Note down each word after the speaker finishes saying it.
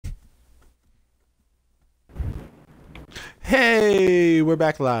Hey, we're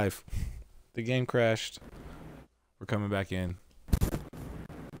back live. The game crashed. We're coming back in.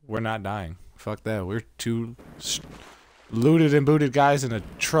 We're not dying. Fuck that. We're two looted and booted guys in a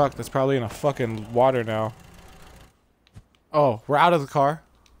truck that's probably in a fucking water now. Oh, we're out of the car.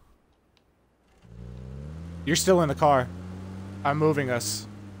 You're still in the car. I'm moving us.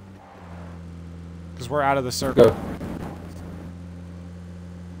 Because we're out of the circle. Go.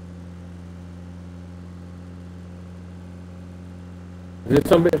 Is it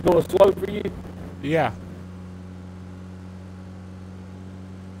something that's going slow for you? Yeah.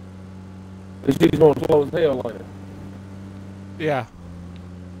 This shit's going slow as hell like it. Yeah.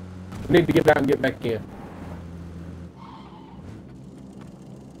 I need to get out and get back in.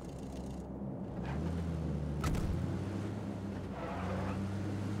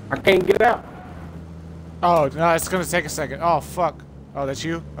 I can't get out. Oh, no, it's gonna take a second. Oh, fuck. Oh, that's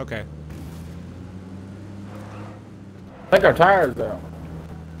you? Okay. I think our tire's out.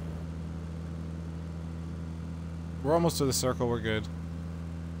 We're almost to the circle. We're good.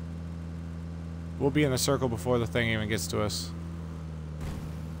 We'll be in the circle before the thing even gets to us.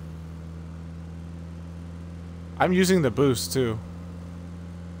 I'm using the boost, too.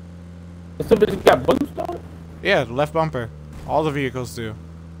 Somebody got boost on it? Yeah, the left bumper. All the vehicles do.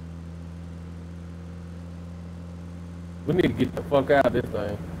 We need to get the fuck out of this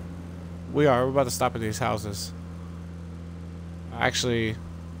thing. We are. We're about to stop at these houses. Actually...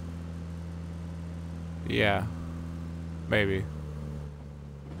 yeah. Maybe.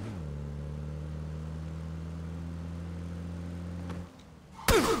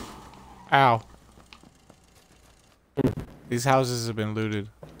 Ow. These houses have been looted.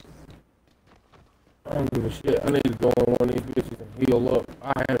 I don't give a shit. I need to go on one of these bitches and heal up.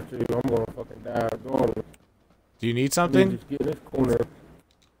 I have to. I'm gonna fucking die. Go on. Do you need Let something? me just get in this corner.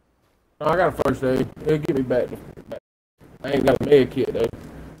 No, I got a first aid. It'll get me back. I ain't got a med kit though.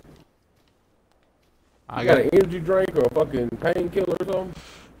 I got an energy drink or a fucking painkiller or something?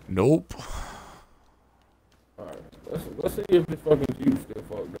 Nope. Alright, let's see if this fucking Jeep still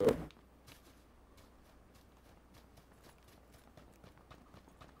fucked up.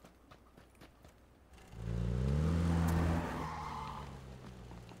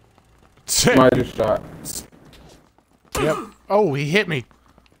 Somebody just shot. Yep. Oh, he hit me.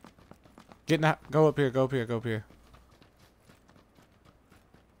 Get out. Go up here. Go up here. Go up here.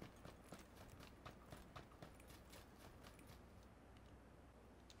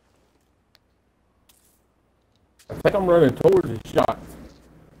 I think I'm running towards his shots.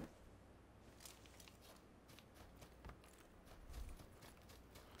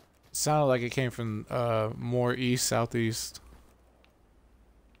 Sounded like it came from more east, southeast.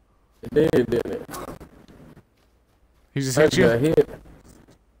 It did, didn't it? He just hit you? Got hit.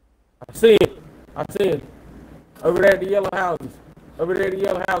 I see it. I see it. Over there at the yellow houses. Over there at the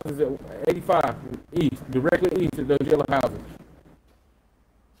yellow houses at 85 east. Directly east of those yellow houses.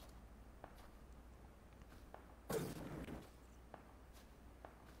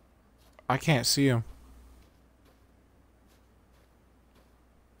 I can't see him.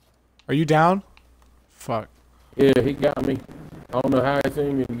 Are you down? Fuck. Yeah, he got me. I don't know how he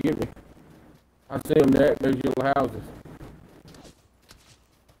seen me to get me. I see him there at those yellow houses.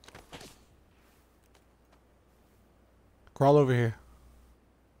 Crawl over here.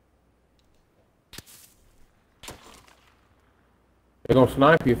 They're gonna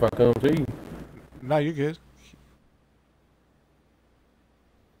snipe you if I come to you. No, you're good.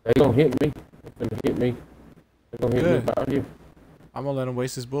 They gonna hit me. They're gonna hit me. They're gonna hit Good. me about here. I'm gonna let him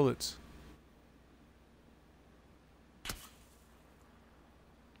waste his bullets.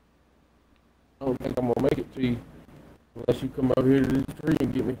 I don't think I'm gonna make it to you unless you come over here to this tree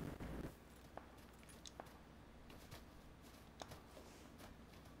and get me.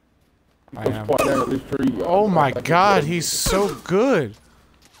 I Come am. squat down at this tree. Oh my god, he's so good.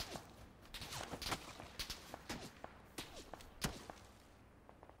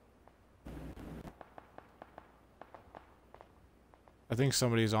 I think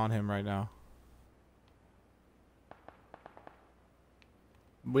somebody's on him right now.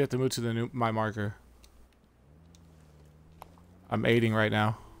 We have to move to the my marker. I'm aiding right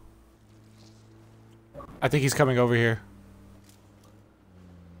now. I think he's coming over here.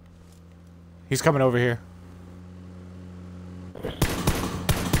 He's coming over here.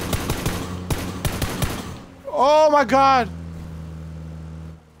 Oh my god!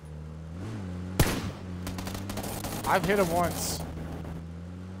 I've hit him once.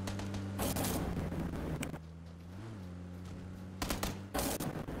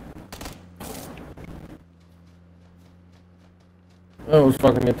 That was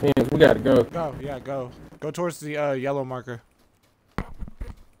fucking intense. We gotta go. Go, yeah, go. Go towards the yellow marker. I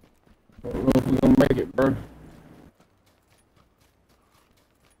don't know if we're gonna make it, bro.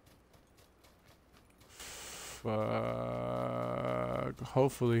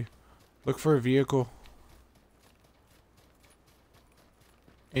 Hopefully. Look for a vehicle.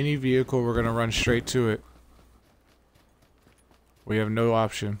 Any vehicle, we're gonna run straight to it. We have no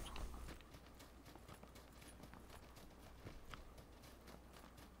option.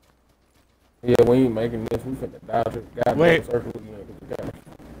 Yeah, we ain't making this. We finna die to the goddamn Wait. circle again.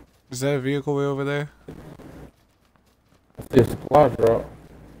 Is that a vehicle way over there? It's just a supply drop.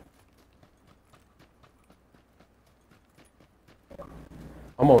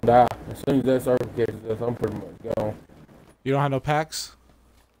 I'm gonna die. As soon as that circle catches us, I'm pretty much gone. You don't have no packs?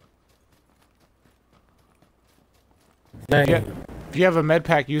 Dang. Yeah. If you have a med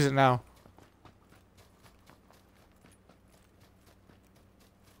pack, use it now.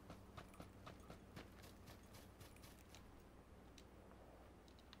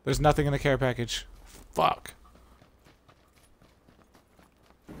 There's nothing in the care package. Fuck.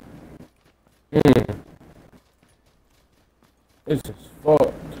 This is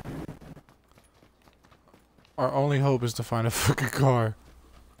fucked. Our only hope is to find a fucking car.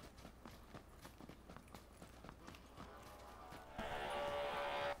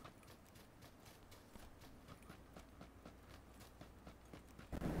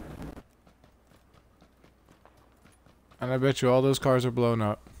 And I bet you all those cars are blown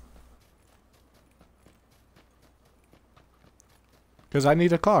up. Because I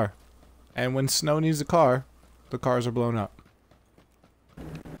need a car. And when Snow needs a car, the cars are blown up.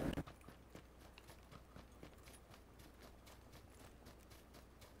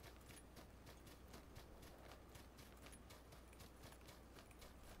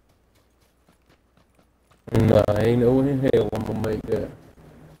 Nah, ain't no way in hell I'm gonna make that.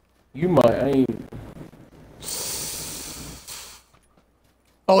 You might, I ain't.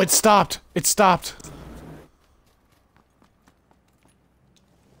 Oh, it stopped! It stopped!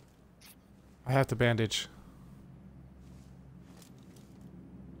 I have to bandage.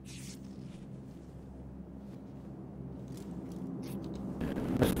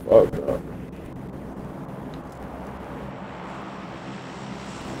 It's fucked up.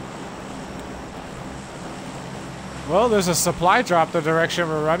 Well, there's a supply drop the direction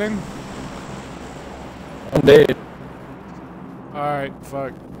we're running. I'm dead. Alright,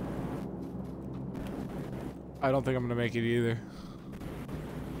 fuck. I don't think I'm gonna make it either.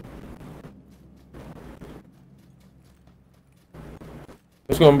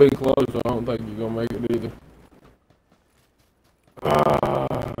 It's gonna be close, so I don't think you're gonna make it either.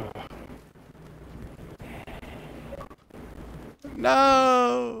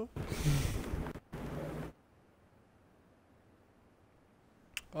 No!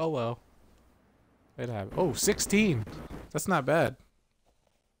 Oh well. It happened. Oh, 16. That's not bad.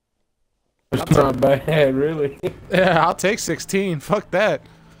 It's not bad, really. Yeah, I'll take 16. Fuck that.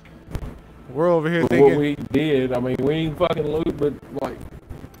 We're over here But thinking. what we did, I mean, we ain't fucking lose, but like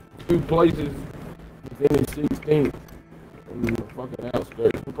 2 places within the 16th. In the fucking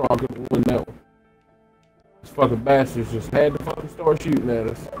outskirts. We probably couldn't win that one. These fucking bastards just had to fucking start shooting at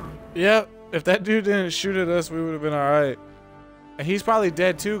us. Yep. If that dude didn't shoot at us, we would have been alright. And he's probably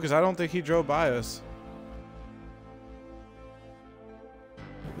dead too, because I don't think he drove by us.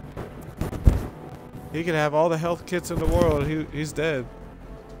 He could have all the health kits in the world. He's dead.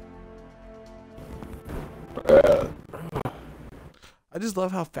 I just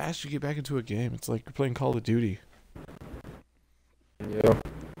love how fast you get back into a game. It's like you're playing Call of Duty. Yeah.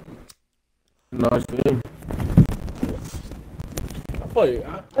 Nice game. I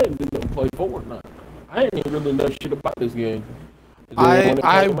ain't been able to play Fortnite. I ain't even really know shit about this game. When it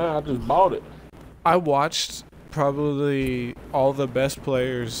came out, I just bought it. I watched probably all the best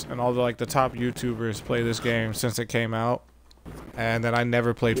players and all the like the top YouTubers play this game since it came out. And then I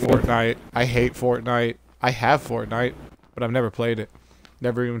never played Fortnite. I hate Fortnite. I have Fortnite, but I've never played it.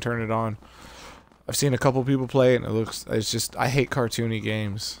 Never even turned it on. I've seen a couple people play it, and it's just, I hate cartoony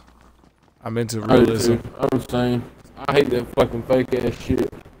games. I'm into realism. I'm saying, I hate that fucking fake ass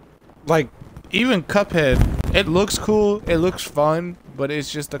shit. Like, even Cuphead, it looks cool, it looks fun, but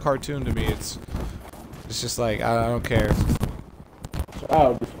it's just a cartoon to me. It's just like, I don't care.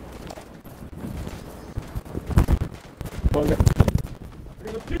 Childish. I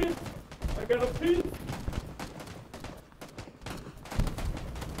got a pee. I got a pee.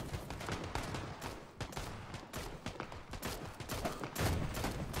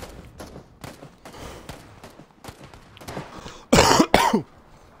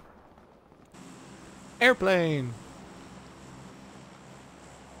 Airplane!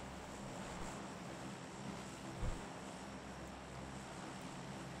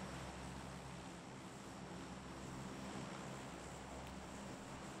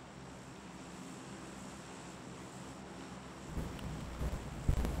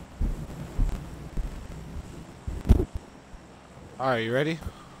 Alright, you ready?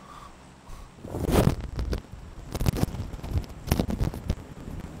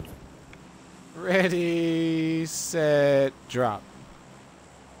 Ready, set, drop.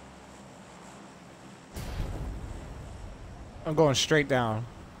 I'm going straight down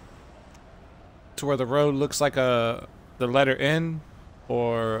to where the road looks like the letter N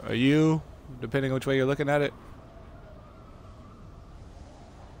or a U, depending on which way you're looking at it.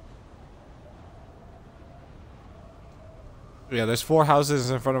 Yeah, there's 4 houses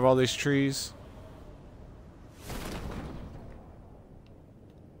in front of all these trees.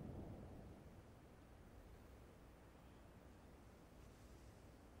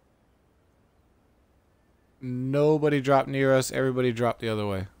 Nobody dropped near us. Everybody dropped the other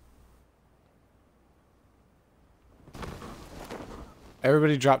way.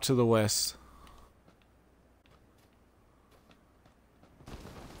 Everybody dropped to the west.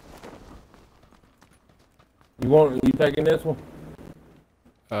 You taking this one?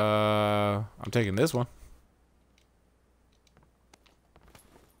 I'm taking this one.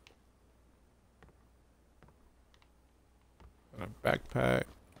 A backpack.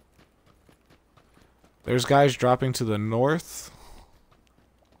 There's guys dropping to the north.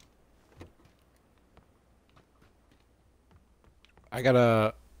 I got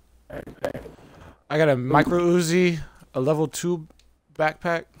a micro Uzi, a level 2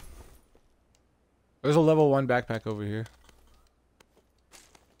 backpack. There's a level 1 backpack over here.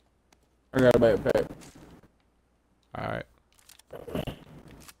 I got a backpack. Alright.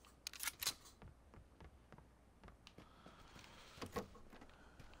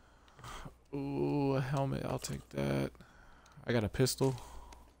 Ooh, a helmet. I'll take that. I got a pistol.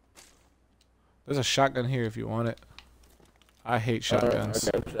 There's a shotgun here if you want it. I hate shotguns.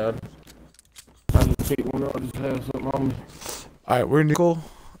 I got a shotgun. I just pick one up. Just have something on me. Alright, we're nickel.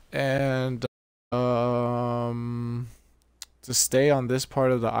 And to stay on this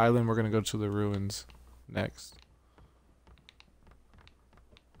part of the island, we're gonna go to the ruins next.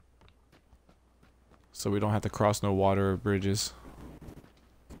 So we don't have to cross no water or bridges.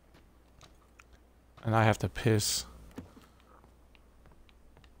 And I have to piss.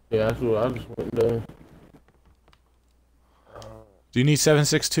 Yeah, that's what I just went down. Do you need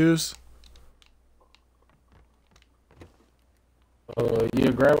 7.62s?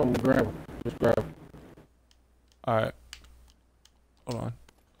 Yeah, grab them. Just grab them. Alright. Hold on.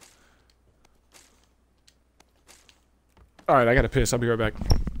 Alright, I gotta piss. I'll be right back.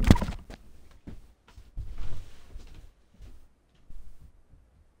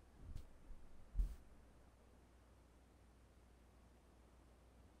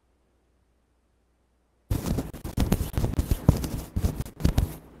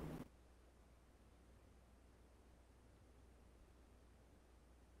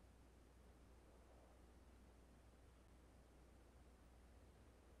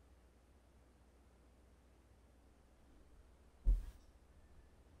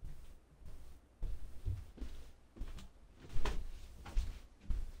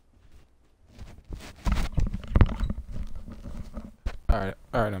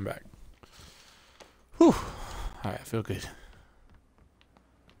 Alright, I'm back. Whew. Alright, I feel good.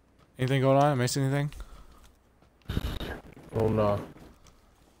 Anything going on? Am I missing anything? Oh no.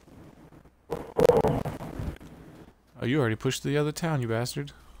 Oh, you already pushed to the other town, you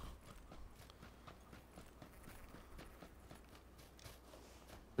bastard.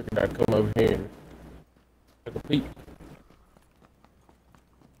 Look at that come over here. Take a peek.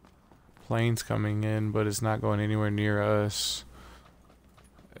 Plane's coming in, but it's not going anywhere near us.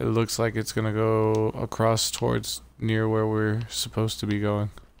 It looks like it's gonna go across towards near where we're supposed to be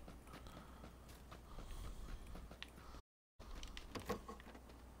going.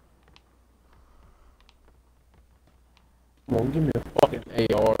 Come on, give me a fucking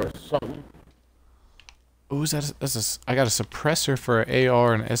AR or something. Ooh, is that? I got a suppressor for an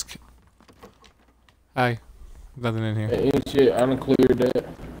AR and SK. Hi, nothing in here. Hey, ain't shit. I done cleared that.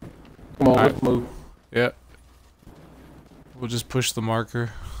 Come on, let's move. Yep. We'll just push the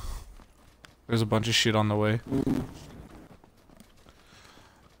marker. There's a bunch of shit on the way.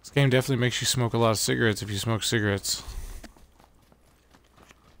 This game definitely makes you smoke a lot of cigarettes if you smoke cigarettes.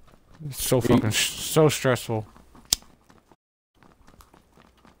 It's so fucking so stressful.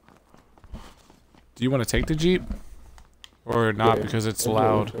 Do you want to take the Jeep? Or not, Yeah, because it's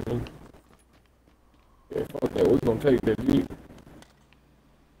loud? Yeah, fuck that. We're gonna take that Jeep.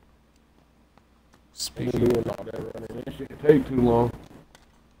 Speaking. Doing all that running. That shit take too long.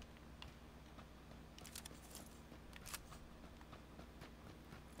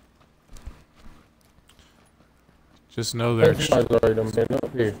 Just know they're... Somebody's already done been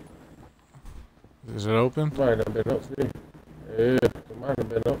up here. Is it open? Somebody done been up here. Yeah, somebody have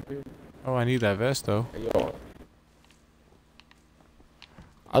been up here. Oh, I need that vest though. Hey, y'all.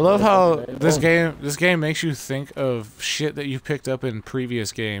 I love how this game makes you think of shit that you've picked up in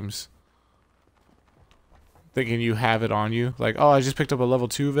previous games. Thinking you have it on you. Like, oh, I just picked up a level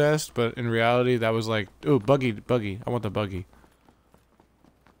 2 vest, but in reality that was like, ooh, buggy. I want the buggy.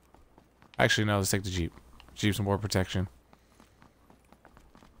 Actually, no, let's take the Jeep. Jeep some more protection.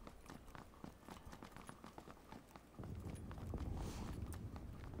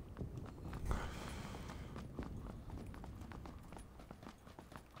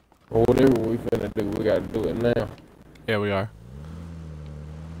 Or whatever we finna do, we gotta do it now. Yeah, we are.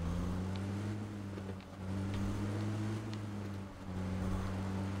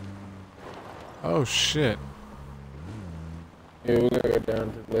 Oh shit. Yeah, we gotta go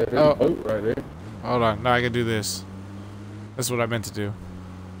down to the left. There's Oh. a boat right there. Hold on. Now I can do this. That's what I meant to do.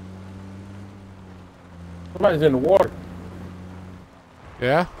 Somebody's in the water.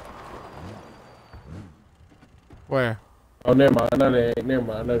 Yeah? Where? Oh, never mind. No, they ain't. Never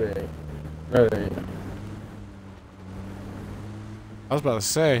mind. No, they ain't. No, they ain't. I was about to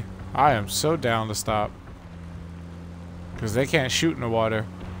say, I am so down to stop. Because they can't shoot in the water.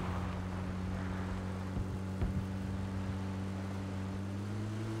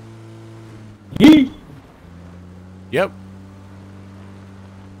 Yeet! Yep.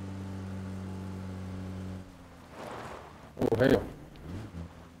 Oh, hell.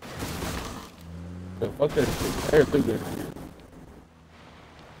 The fuck that shit. Air through this shit.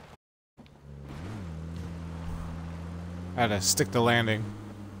 I had to stick the landing.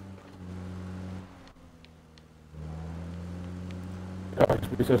 God, it's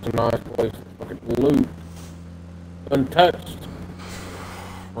be such a nice place. Fucking loot. Untouched.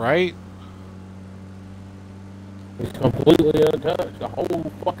 Right? It's completely untouched. The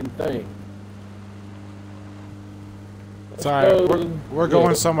whole fucking thing. It's alright. We're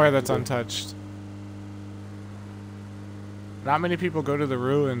going somewhere that's untouched. Not many people go to the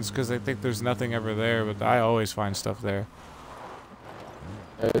ruins because they think there's nothing ever there, but I always find stuff there.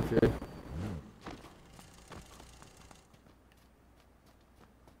 Okay.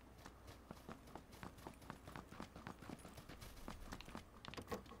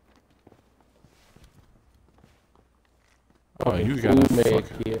 Oh, you got a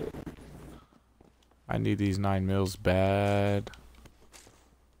fuck. Kid. I need these 9 mils bad.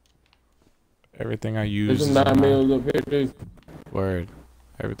 Everything I use There's is some 9 mils up here too. Word.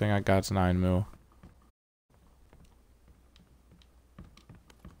 Everything I got's 9 mil.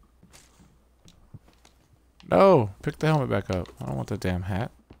 No! Pick the helmet back up. I don't want the damn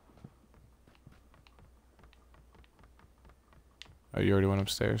hat. Oh, you already went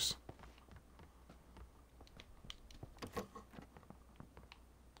upstairs.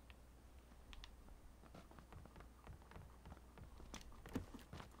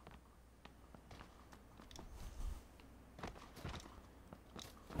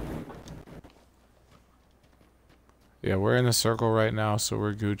 Yeah, we're in a circle right now, so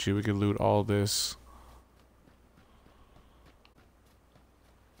we're Gucci. We can loot all this.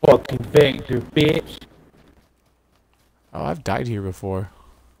 Fucking vector, bitch. Oh, I've died here before.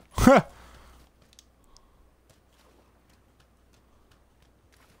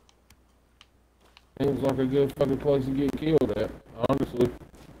 Seems like a good fucking place to get killed at, honestly.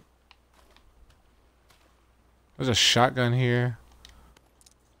 There's a shotgun here.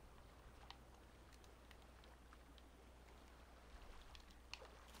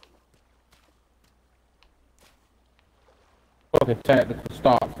 Fucking tactical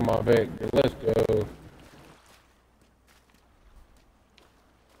stop for my vector. Let's go.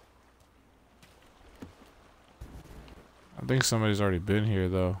 I think somebody's already been here,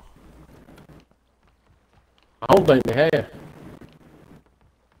 though. I don't think they have.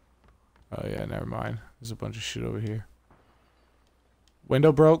 Oh, yeah, never mind. There's a bunch of shit over here.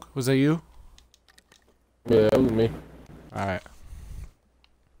 Window broke? Was that you? Yeah, that was me. Alright.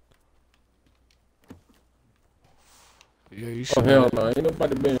 Yeah, you should. Oh hell no, ain't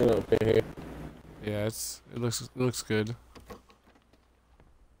nobody been up in here. Yeah, it looks good.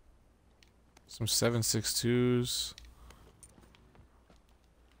 Some 7.62s.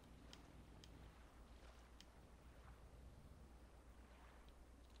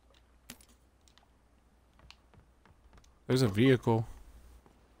 There's a vehicle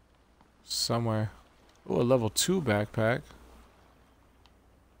somewhere. Oh, a level 2 backpack.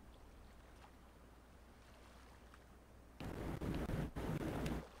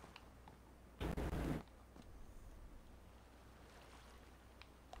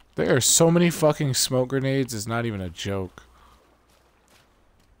 There are so many fucking smoke grenades, it's not even a joke.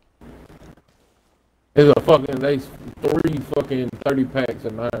 There's a fucking, there's 3 fucking 30 packs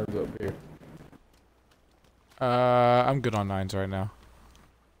of 9s up here. I'm good on 9s right now.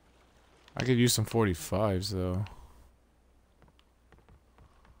 I could use some 45s though.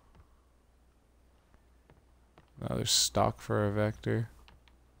 Another stock for a vector.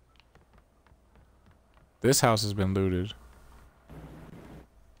 This house has been looted.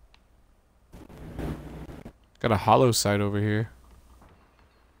 Got a hollow sight over here.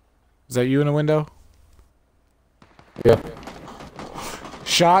 Is that you in a window? Yeah.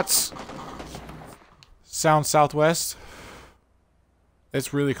 Shots. Sound southwest.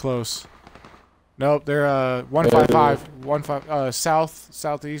 It's really close. Nope, they're 155. 15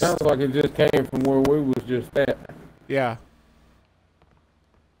 southeast. Sounds like it just came from where we was just at. Yeah.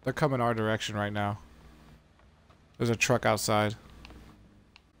 They're coming our direction right now. There's a truck outside.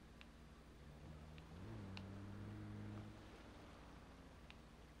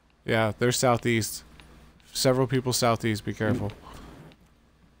 Yeah, they're southeast. Several people southeast. Be careful.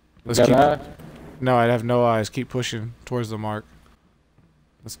 Let's keep. No, I have no eyes. Keep pushing towards the mark.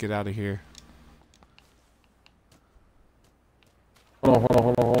 Let's get out of here. Hold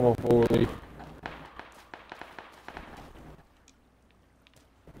on, forward leaf.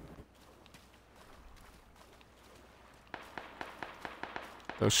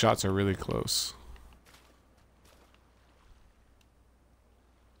 Those shots are really close.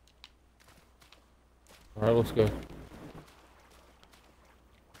 Alright, let's go.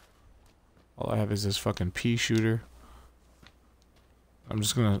 All I have is this fucking pea shooter. I'm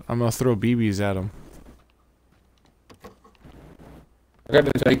gonna throw BBs at him. I got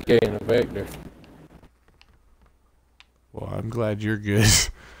this AK in a vector. Well, I'm glad you're good.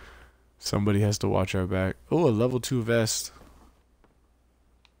 Somebody has to watch our back. Oh, a level 2 vest.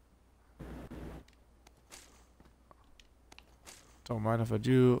 Don't mind if I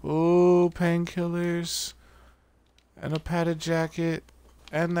do. Oh, painkillers. And a padded jacket.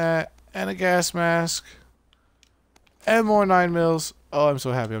 And that. And a gas mask. And more 9mm. Oh, I'm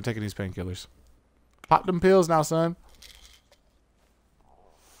so happy. I'm taking these painkillers. Pop them pills now, son.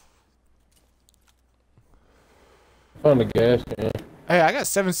 Found a gas can. Hey, I got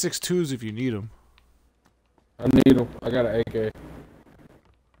 7.62s if you need them. I need them. I got an AK.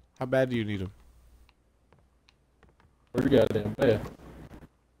 How bad do you need them? Pretty goddamn bad.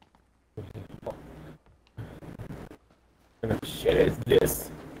 What kind of shit is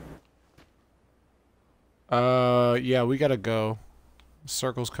this? Yeah, we gotta go.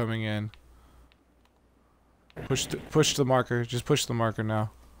 Circle's coming in. Push the marker. Just push the marker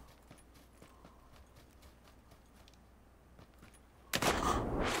now.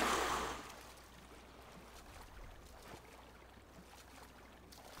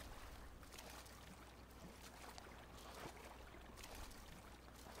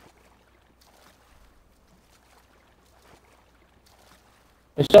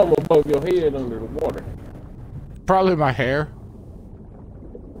 There's something above your head under the water. Probably my hair.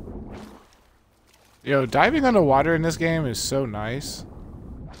 Yo, diving underwater in this game is so nice.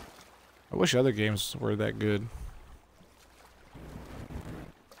 I wish other games were that good.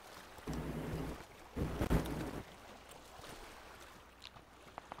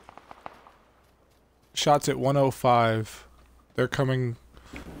 Shots at 105. They're coming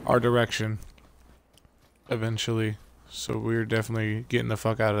our direction eventually. So we're definitely getting the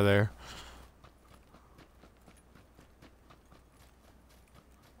fuck out of there.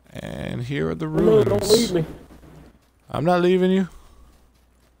 And here are the ruins. No, don't leave me. I'm not leaving you.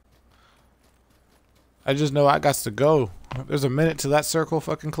 I just know I got to go. There's a minute till that circle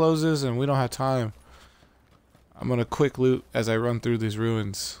fucking closes and we don't have time. I'm gonna quick loot as I run through these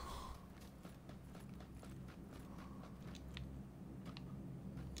ruins.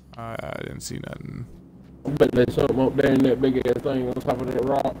 I didn't see nothing. I bet there's something up there in that big ass thing on top of that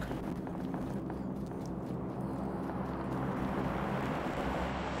rock.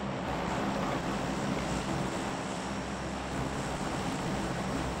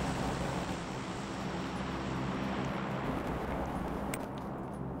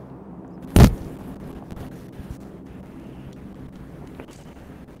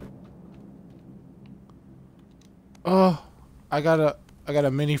 Oh, I got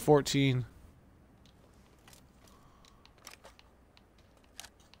a mini 14.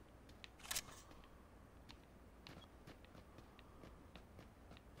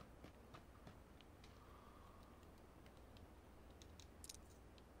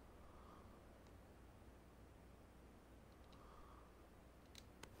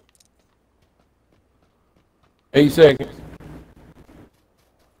 Eight seconds.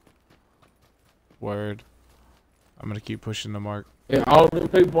 Word. I'm gonna keep pushing the mark. Yeah, all them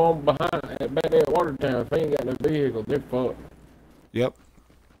people on behind back there at Watertown, if they ain't got no vehicle, they're fucked. Yep.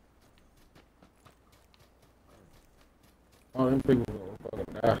 All them people gonna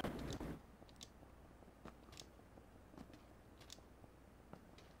fucking die.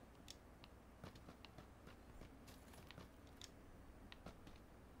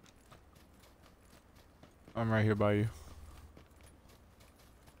 I'm right here by you.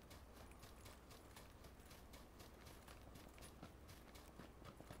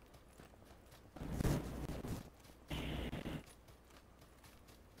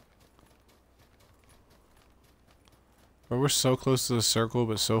 But we're so close to the circle,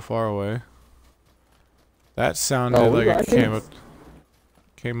 but so far away. That sounded like it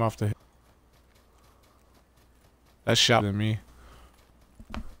came off the hill. That shot at me.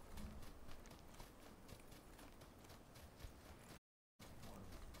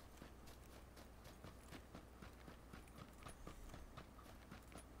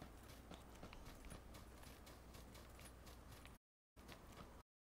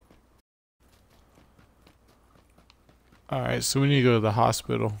 Alright, so we need to go to the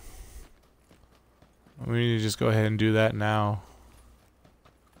hospital. We need to just go ahead and do that now.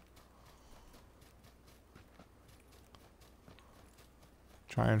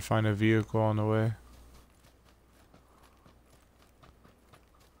 Try and find a vehicle on the way.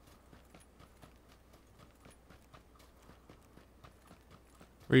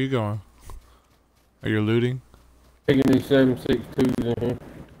 Where are you going? Are you looting? Taking these 7.62s in here.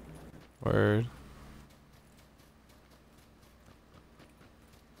 Word.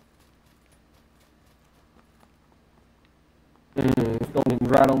 It's going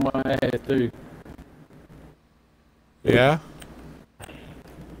right on my ass too. Yeah?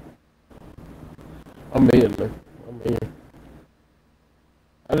 I'm in there. I'm in.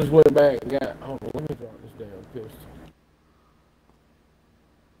 I just went back and got. Hold on, let me drop this damn pistol.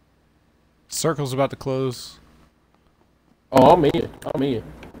 Circle's about to close. Oh, I'm in. I'm in.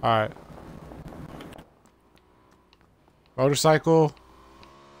 Alright. Motorcycle.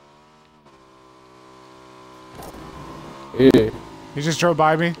 Yeah. He just drove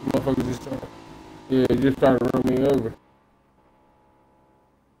by me. Motherfucker just started. Yeah, he just started running me over.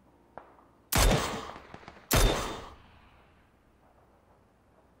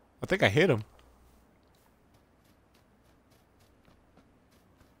 I think I hit him.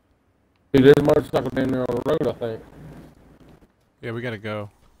 Dude, there's a motorcycle down there on the road, I think. Yeah, we gotta go.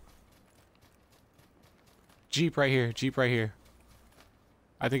 Jeep right here. Jeep right here.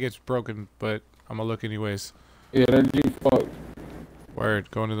 I think it's broken, but I'm gonna look anyways. Yeah, that Jeep's fucked.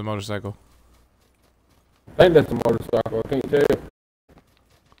 Word. Going to the motorcycle. I think that's a motorcycle. I can't tell.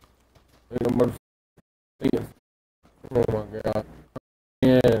 Ain't no motorcycle. Oh my god.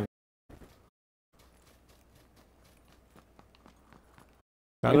 Yeah.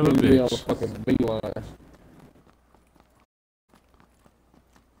 Son of a Be on the bitch. fucking beeline.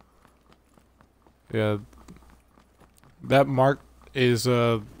 Yeah. That mark is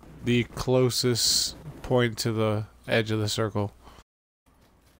the closest point to the edge of the circle.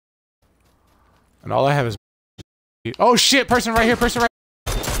 And all I have is... Oh shit! Person right here! Person right...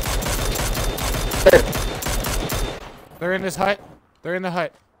 They're in this hut. They're in the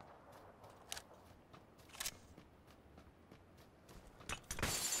hut.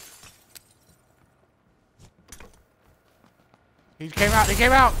 He came out. He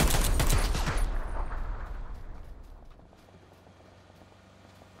came out.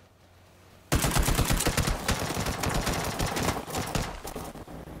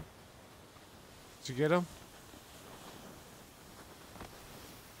 Did you get him?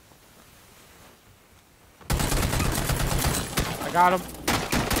 I got him.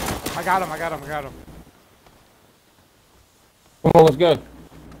 I got him. I got him. I got him. Come on, let's go.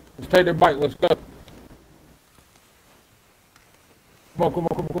 Let's take their bike. Let's go. Come on, come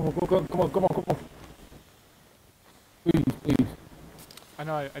on, come on, come on, come on, come on, come on, come on. Please, please. I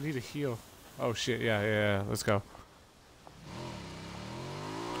know. I need to heal. Oh shit! Yeah, yeah, yeah. Let's go.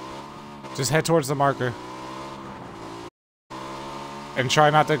 Just head towards the marker. And try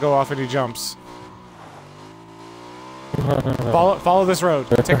not to go off any jumps. Follow this road.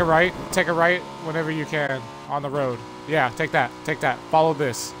 Take a right. Take a right whenever you can on the road. Yeah, take that. Take that. Follow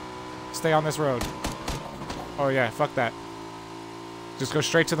this. Stay on this road. Oh yeah, fuck that. Just go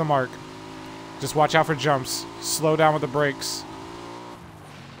straight to the mark. Just watch out for jumps. Slow down with the brakes.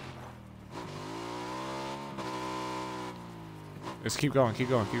 Just keep going, keep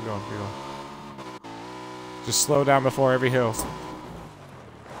going, keep going, keep going. Just slow down before every hill.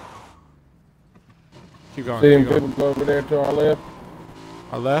 Keep going, See keep going. people over there to our left?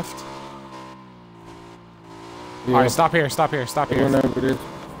 Our left? Yeah. Alright, stop here, stop here, stop here. Over this.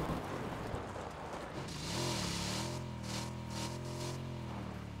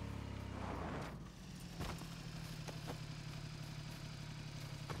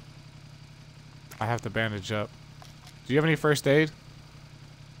 I have to bandage up. Do you have any first aid?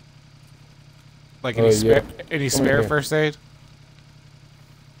 Like any spare, yeah. any spare first aid?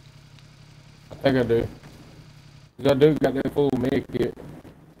 I think I do. 'Cause I do got that full med kit.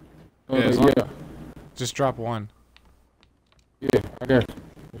 Yeah. Just drop one. Yeah, I got you.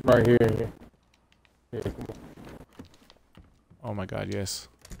 It's right here. Yeah, come on. Oh my god, yes.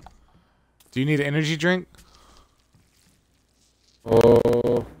 Do you need an energy drink?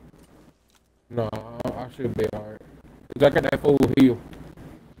 No, I should be alright. 'Cause I got that full heal.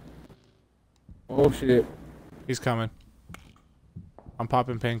 Oh shit. He's coming. I'm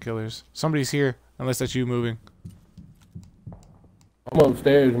popping painkillers. Somebody's here, unless that's you moving. I'm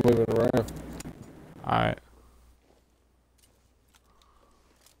upstairs moving around. Alright.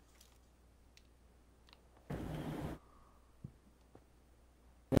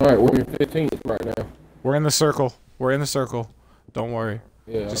 Alright, we're in 15th right now. We're in the circle. We're in the circle. Don't worry.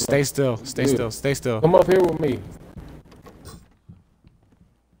 Yeah. Just stay still. Stay still. Stay still. Come up here with me.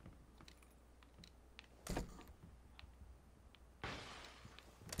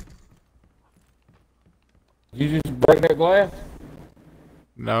 You just break that glass?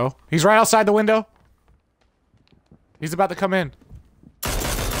 No. He's right outside the window. He's about to come in.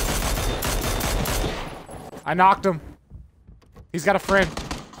 I knocked him. He's got a friend.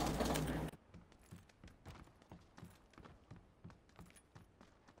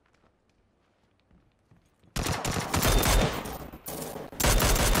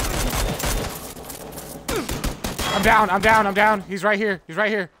 I'm down, I'm down, I'm down. He's right here. He's right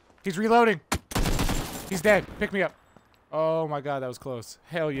here. He's reloading. He's dead. Pick me up. Oh my god, that was close.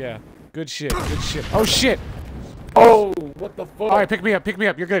 Hell yeah. Good shit. Good shit. Oh shit. Oh, what the fuck? Alright, pick me up. Pick me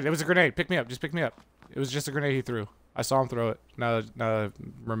up. You're good. It was a grenade. Pick me up. Just pick me up. It was just a grenade he threw. I saw him throw it. Now that I'm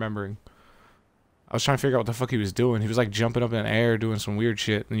remembering. I was trying to figure out what the fuck he was doing. He was like jumping up in the air doing some weird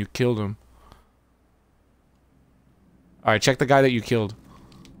shit, and you killed him. Alright, check the guy that you killed.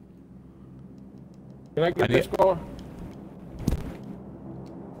 Can I get this car?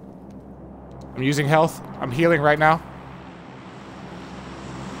 I'm using health. I'm healing right now.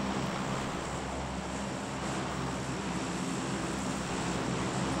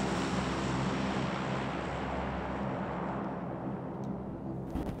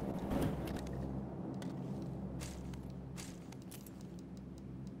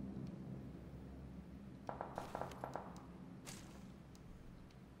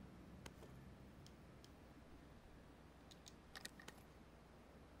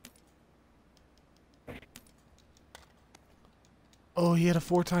 Oh, he had a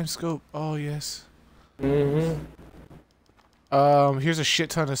 4-time scope. Oh, yes. Mm-hmm. Here's a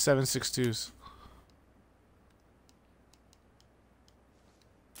shit ton of 7.62s.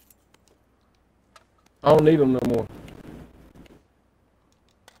 I don't need them no more.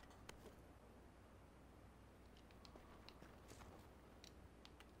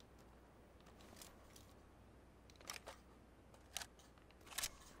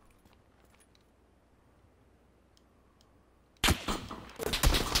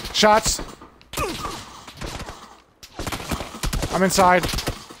 Shots. I'm inside.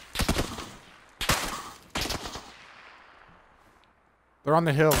 They're on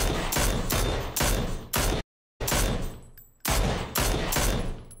the hill.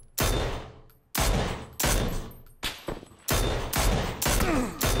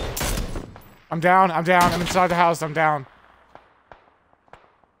 I'm down. I'm down. I'm inside the house. I'm down.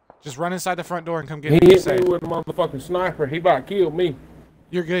 Just run inside the front door and come get me. He hit me with a motherfucking sniper. He about killed me.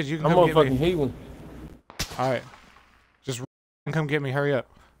 You're good. You can I'm come get me. motherfucking healing. Alright. Just run and come get me. Hurry up.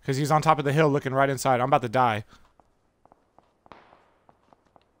 Because he's on top of the hill looking right inside. I'm about to die.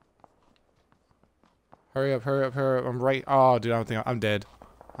 Hurry up, hurry up, hurry up. I'm right. Oh, dude, I don't think I'm dead.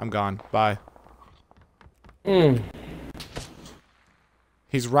 I'm gone. Bye.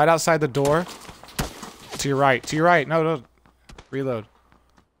 He's right outside the door. To your right. To your right. No, no. Reload.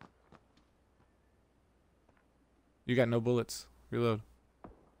 You got no bullets. Reload.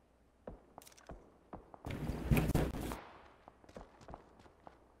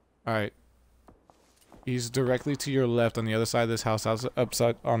 Alright. He's directly to your left on the other side of this house,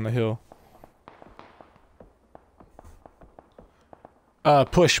 upside on the hill.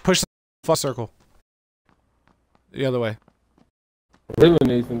 Push the fuck circle. The other way. Really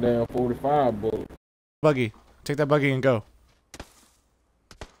need some damn 45 bullets. Buggy. Take that buggy and go.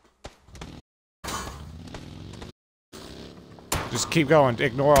 Just keep going.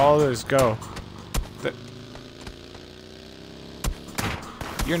 Ignore all of this. Go.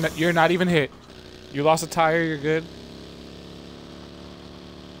 You're not even hit. You lost a tire. You're good.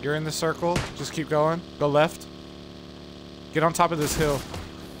 You're in the circle. Just keep going. Go left. Get on top of this hill.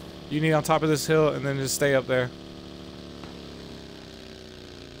 You need on top of this hill and then just stay up there.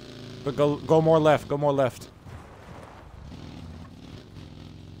 But go more left. Go more left.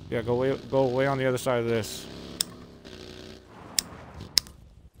 Yeah, go way on the other side of this.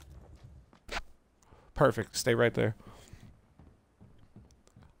 Perfect. Stay right there.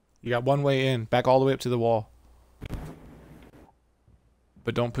 You got one way in. Back all the way up to the wall.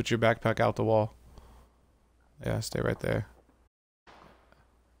 But don't put your backpack out the wall. Yeah, stay right there.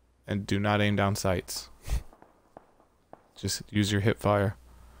 And do not aim down sights. Just use your hip fire.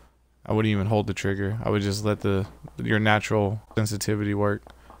 I wouldn't even hold the trigger. I would just let your natural sensitivity work.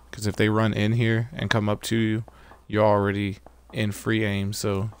 Because if they run in here and come up to you, you're already in free aim,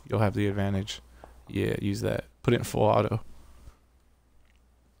 so you'll have the advantage. Yeah, use that. Put it in full auto.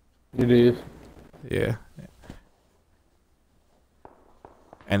 It is. Yeah.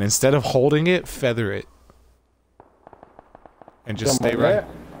 And instead of holding it, feather it. And just stay right.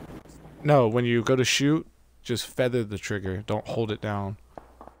 No, when you go to shoot, just feather the trigger. Don't hold it down.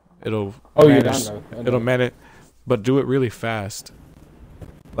 It'll manage, I know. it'll manage, but do it really fast.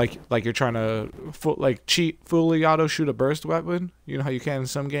 Like you're trying to fully auto shoot a burst weapon. You know how you can in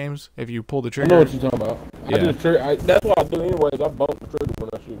some games if you pull the trigger. I know what you're talking about. Yeah. That's what I do anyways. I bump the trigger when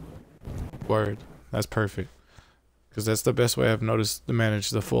I shoot. Word. That's perfect. Because that's the best way I've noticed to manage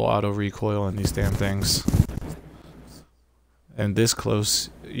the full auto recoil in these damn things. And this close,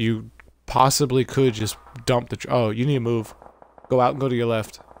 you possibly could just dump the... Oh, you need to move. Go out and go to your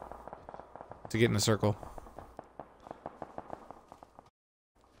left. To get in the circle.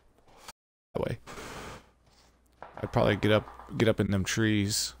 That way. I'd probably get up in them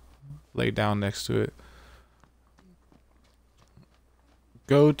trees. Lay down next to it.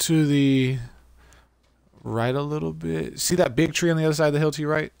 Go to the right a little bit. See that big tree on the other side of the hill to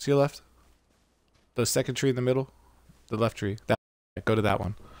your right? To your left? The second tree in the middle? The left tree. Go to that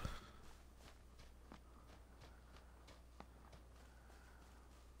one.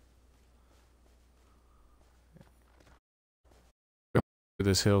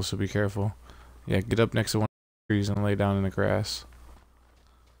 This hill, so be careful. Yeah, get up next to one of the trees and lay down in the grass.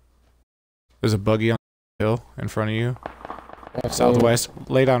 There's a buggy on the hill in front of you. Southwest.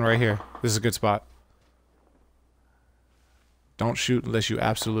 Lay down right here. This is a good spot. Don't shoot unless you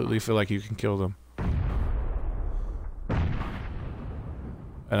absolutely feel like you can kill them.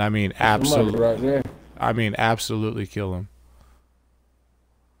 And I mean absolutely. Right there. I mean absolutely kill them.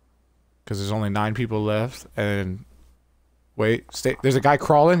 Because there's only 9 people left, and wait, stay. There's a guy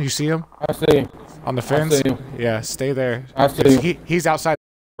crawling. You see him? I see him. On the fence? I see him. Yeah, stay there. I see him. He's outside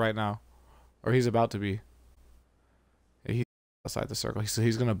right now. Or he's about to be. Yeah, he's outside the circle.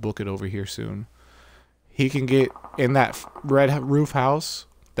 He's going to book it over here soon. He can get in that red roof house.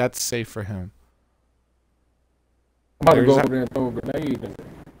 That's safe for him. I'm about to go over there and throw a grenade in there.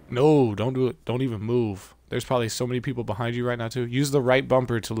 No, don't do it. Don't even move. There's probably so many people behind you right now, too. Use the right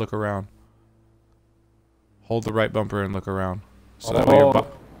bumper to look around. Hold the right bumper and look around. So that way you're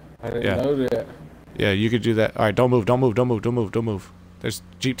I didn't know that. Yeah, you could do that. All right, don't move. Don't move. Don't move. Don't move. Don't move. There's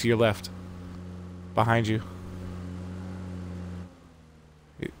Jeep to your left. Behind you.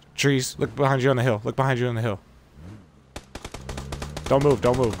 Trees. Look behind you on the hill. Look behind you on the hill. Don't move.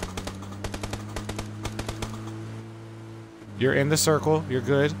 Don't move. You're in the circle. You're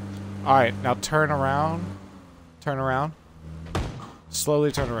good. All right, now turn around. Turn around.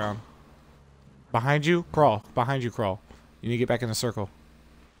 Slowly turn around. Behind you, crawl. Behind you, crawl. You need to get back in the circle.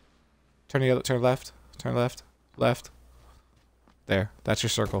 Turn the other. Turn left. Turn left. Left. There. That's your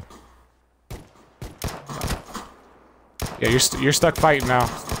circle. Yeah, you're stuck fighting now.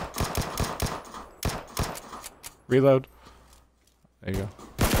 Reload. There you go.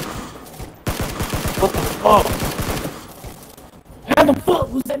 What the fuck? How the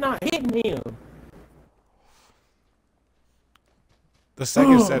fuck was that not hitting him? The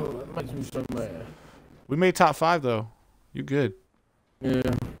second set. That makes me so mad. We made top 5 though. You good? Yeah.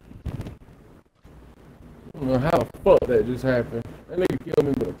 I don't know how the fuck that just happened. That nigga killed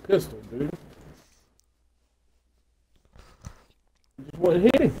me with a pistol, dude. Just wasn't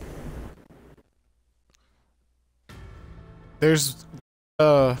hitting. There's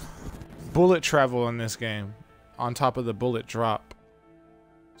bullet travel in this game on top of the bullet drop.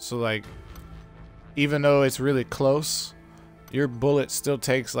 So like, even though it's really close, your bullet still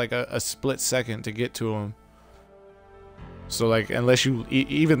takes like a split second to get to him. So like, unless you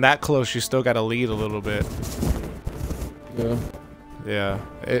even that close, you still got to lead a little bit. Yeah. Yeah.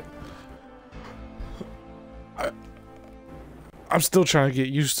 I'm still trying to get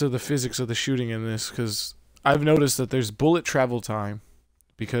used to the physics of the shooting in this because I've noticed that there's bullet travel time.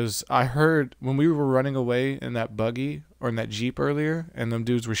 Because I heard when we were running away in that buggy or in that Jeep earlier and them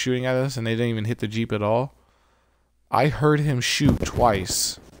dudes were shooting at us and they didn't even hit the Jeep at all, I heard him shoot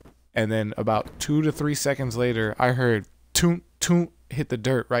twice. And then about 2 to 3 seconds later, I heard toot, toot hit the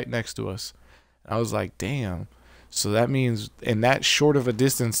dirt right next to us. I was like, damn. So that means in that short of a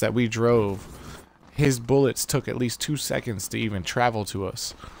distance that we drove, his bullets took at least 2 seconds to even travel to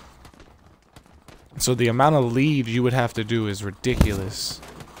us. So the amount of lead you would have to do is ridiculous.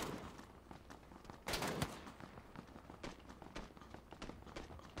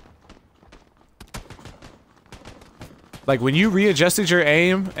 Like when you readjusted your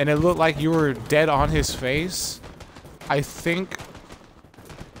aim and it looked like you were dead on his face, I think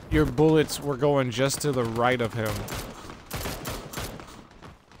your bullets were going just to the right of him.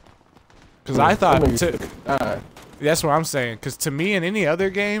 Because I thought, that's what I'm saying. Because to me, in any other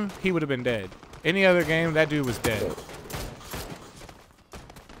game, he would have been dead. Any other game, that dude was dead.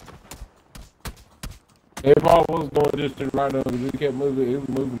 If I was going just to the right of him, he kept moving, he was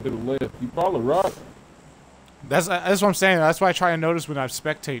moving to the left. You probably right. That's what I'm saying. That's why I try to notice when I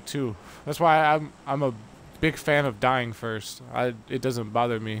spectate too. That's why I'm a big fan of dying first. It doesn't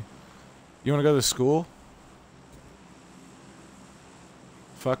bother me. You want to go to school?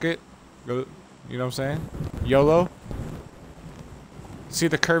 Fuck it. Go. You know what I'm saying? YOLO. See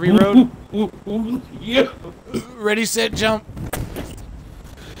the curvy road? Yeah. Ready, set, jump.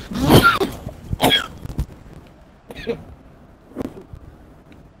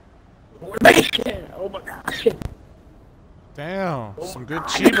 Oh my god. Damn, some good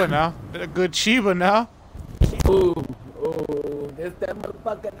Chiba now. A good Chiba now. Ooh, that's that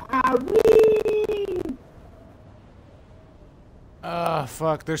motherfucking Irene.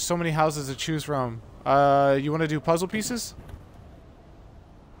 Fuck. There's so many houses to choose from. You want to do puzzle pieces?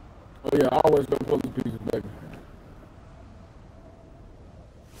 Oh yeah, I always go puzzle pieces, baby.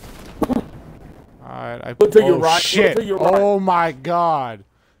 Alright, Look to your oh right. shit. Look to your right. Oh my god.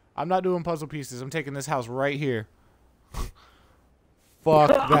 I'm not doing puzzle pieces. I'm taking this house right here. Fuck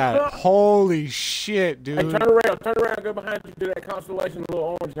that. Holy shit, dude. Hey, turn around, go behind you to that constellation of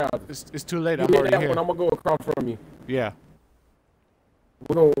little orange houses. It's too late. You I'm hit already that here. one, I'm gonna go across from you. Yeah.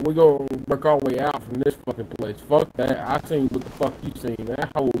 We're gonna work our way out from this fucking place. Fuck that. I seen what the fuck you seen.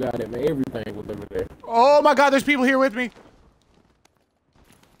 That whole goddamn everything was over there. Oh my god, there's people here with me.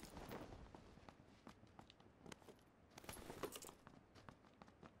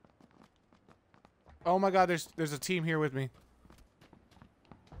 Oh my god, there's a team here with me.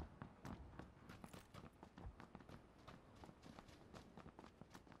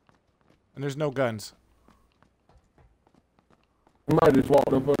 And there's no guns. Somebody just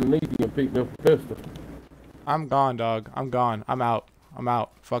walked up underneath you and picked up a pistol. I'm gone, dog. I'm gone. I'm out. I'm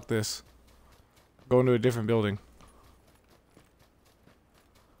out. Fuck this. Going to a different building.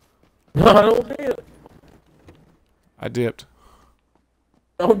 No, don't dip. I dipped.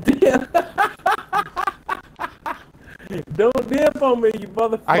 Don't dip. Don't dip on me, you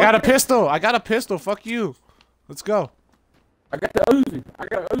motherfucker. I got a pistol. I got a pistol. Fuck you. Let's go. I got the Uzi. I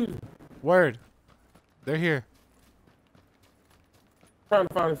got a Uzi. Word. They're here. Trying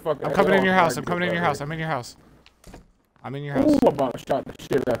to find this fucking. I'm coming in your house. I'm coming in your house. I'm in your house. I'm in your house. Ooh, I'm about to shot the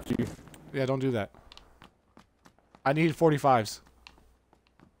shit out you. Yeah, don't do that. I need 45s.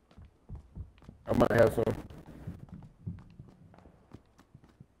 I might have some.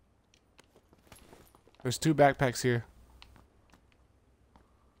 There's 2 backpacks here.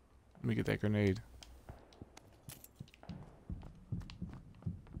 Let me get that grenade.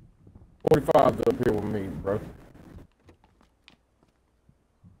 45's up here with me, bro.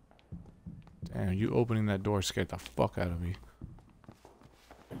 Damn, you opening that door scared the fuck out of me.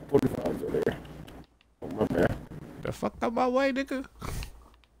 45's up there. Oh, my bad. The fuck out my way, nigga.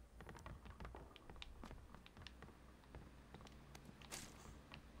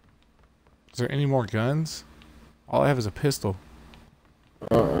 Is there any more guns? All I have is a pistol.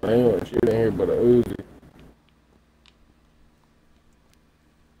 I ain't gonna shoot in here but a Uzi.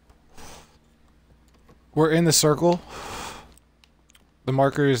 We're in the circle. The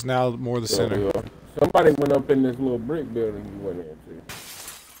marker is now more the center. Somebody went up in this little brick building you went into.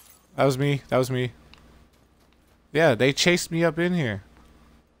 That was me. That was me. Yeah, they chased me up in here.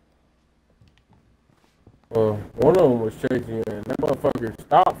 One of them was chasing you, and that motherfucker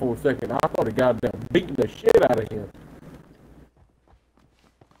stopped for a second. I thought he got them beating the shit out of him.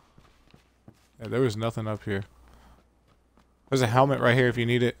 Yeah, there was nothing up here. There's a helmet right here if you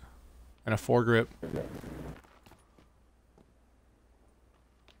need it. And a foregrip.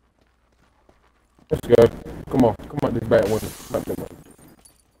 Let's go. Come on, come on. out this back window. Not that much.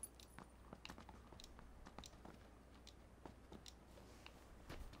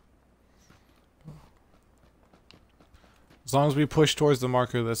 As long as we push towards the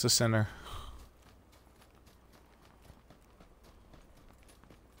marker, that's the center.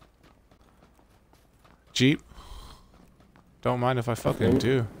 Jeep. Don't mind if I fucking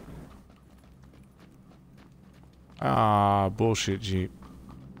do. Ah, bullshit, Jeep.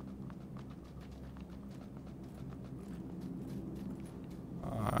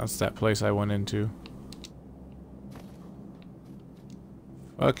 That's that place I went into.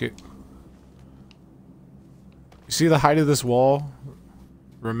 Fuck it. You see the height of this wall?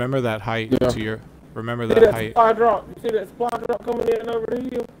 Remember that height to your... Remember that height. Supply drop. You see that supply drop coming in over the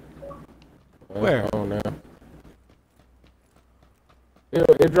hill? Where? Oh, now.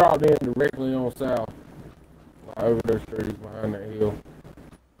 It dropped in directly on south. Over the street behind that hill.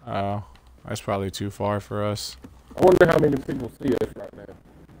 Oh, that's probably too far for us. I wonder how many people see us right now.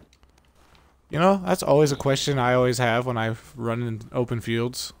 You know, that's always a question I always have when I run in open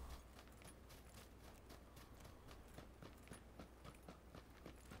fields.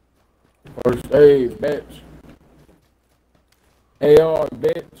 First aid, bitch. AR,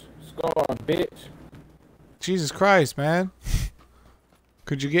 bitch. Scar, bitch. Jesus Christ, man.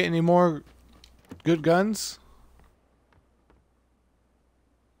 Could you get any more good guns?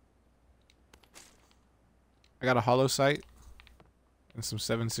 I got a hollow sight and some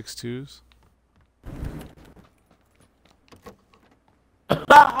 7.62s.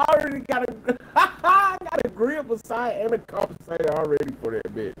 I already got a, I got a grip, a sight, and a compensator already for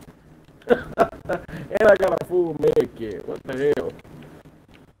that bitch. And I got a full med kit. What the hell?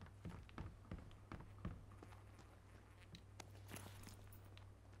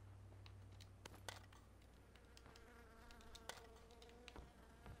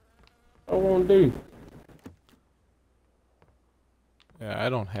 I won't do. Yeah, I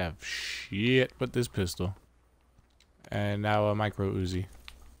don't have shit but this pistol. And now a micro Uzi.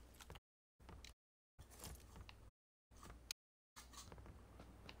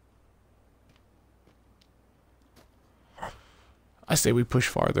 I say we push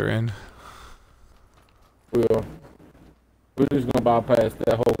farther in. Well, we're just gonna bypass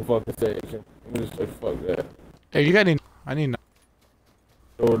that whole fucking section. We'll just say fuck that. Hey, you got any? I need.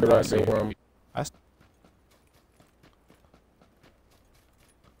 Or did I say where I'm?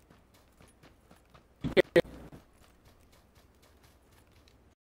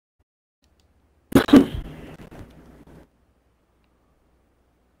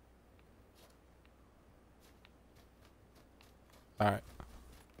 All right.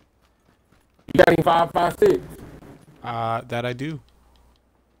 You got any 5.56? That I do.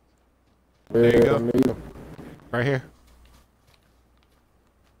 Yeah, There you go. I need 'em. Right here.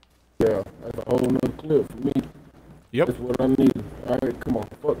 Yeah, that's a whole nother clip for me. Yep. That's what I need. Alright, come on,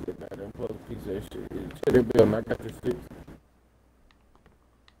 fuck that goddamn plug piece of that shit. Check that bill, and I got this 6.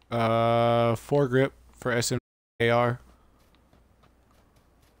 4 grip for SMAR. Yeah,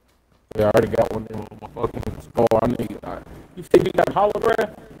 I already got one in my fucking score. I need. You said you got a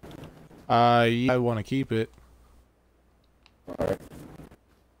holograph? Yeah, I want to keep it. Alright.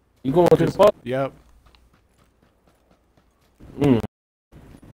 You going to the pub? Yep.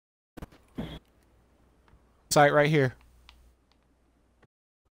 Site right here.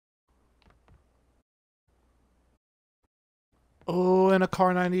 Oh, and a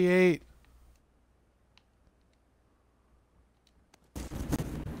car 98.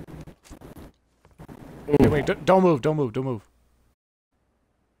 Hey, wait, don't move, don't move, don't move.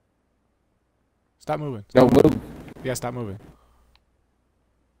 Stop moving. Don't move. Yeah, stop moving.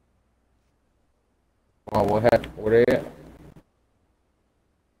 Oh, what happened? Where they at?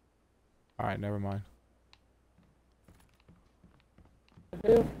 Alright, never mind.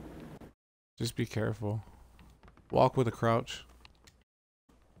 Yeah. Just be careful. Walk with a crouch.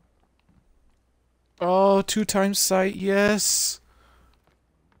 Oh, 2 times sight, yes!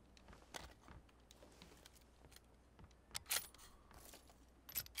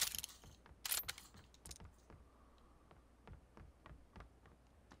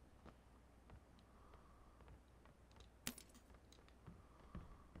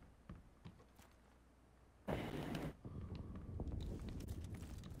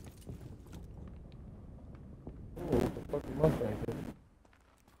 Oh, what the fuck am I thinking?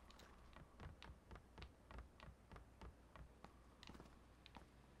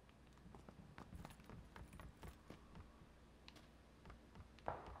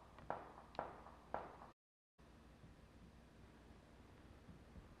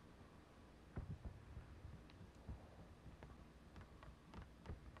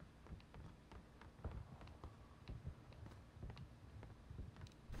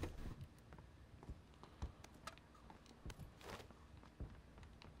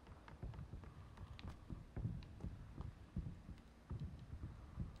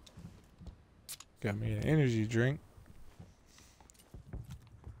 Got me an energy drink.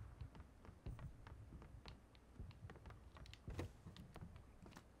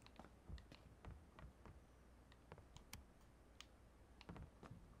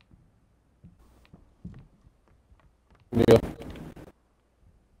 Yeah.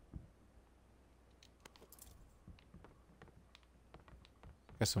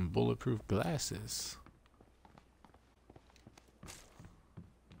 Got some bulletproof glasses.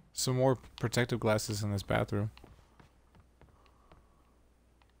 Some more protective glasses in this bathroom.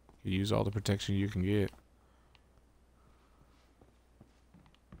 You use all the protection you can get.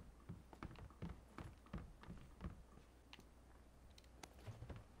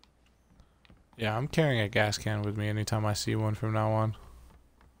 Yeah, I'm carrying a gas can with me anytime I see one from now on.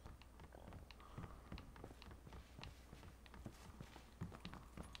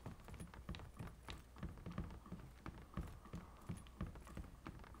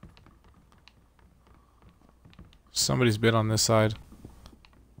 Somebody's been on this side.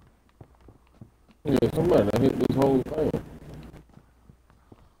 Yeah, somebody that hit this whole thing.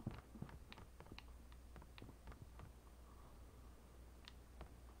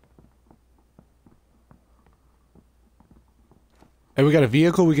 Hey, we got a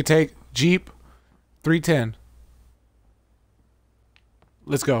vehicle we could take. Jeep. 310.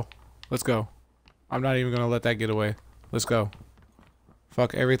 Let's go. Let's go. I'm not even going to let that get away. Let's go.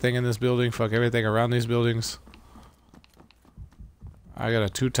 Fuck everything in this building. Fuck everything around these buildings. I got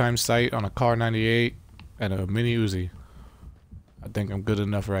a 2-time sight on a Car 98 and a mini Uzi. I think I'm good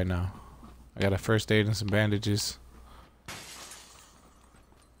enough right now. I got a first aid and some bandages.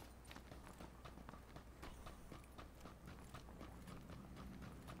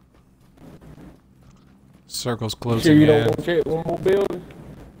 Circle's closing Sure you don't in. want to check one more building?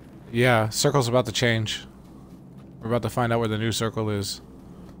 Yeah, circle's about to change. We're about to find out where the new circle is.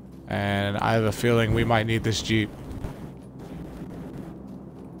 And I have a feeling we might need this Jeep.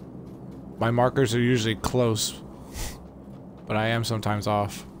 My markers are usually close, but I am sometimes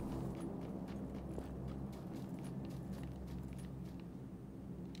off.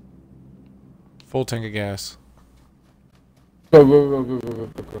 Full tank of gas. Go.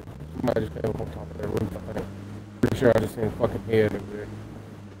 Somebody just came on top of that roof, I think. Pretty sure I just seen a fucking head over there.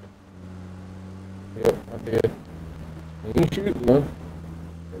 Yep, I did. They ain't shooting, though.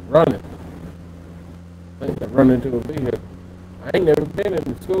 They're running. I think they're running into a vehicle. I ain't never been in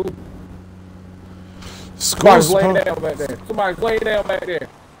the school. Somebody's laying down back there. Somebody's laying down back there.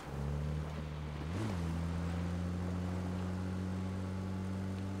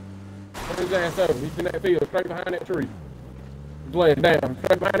 Put his ass over. He's in that field, straight behind that tree. He's laying down,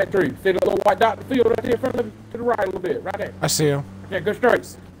 straight behind that tree. See the little white dot in the field right there in front of you? To the right a little bit, right there. I see him. Okay, go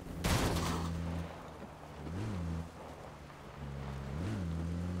straight.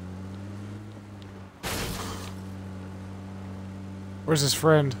 Where's his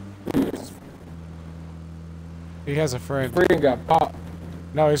friend? He has a friend. His friend got popped.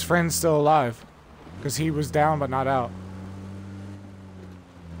 No, his friend's still alive. Because he was down but not out.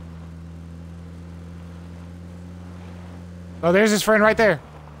 Oh, there's his friend right there.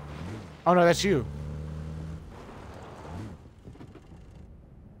 Oh no, that's you.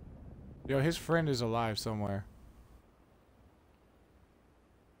 Yo, his friend is alive somewhere.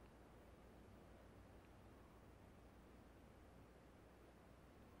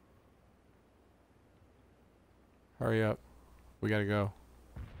 Hurry up. We gotta go.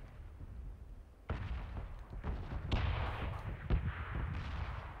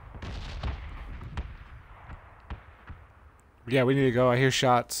 Yeah, we need to go. I hear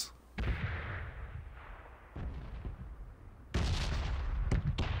shots.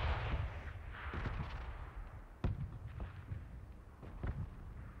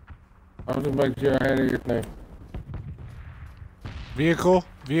 I was just making sure I had everything. Vehicle.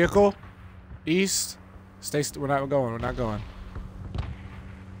 East. We're not going. We're not going.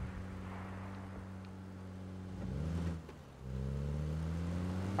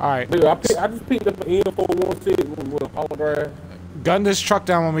 Alright. Dude, I just picked up an M416 with a holograph. Gun this truck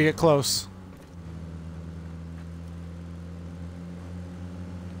down when we get close.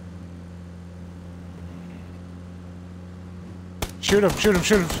 Shoot him.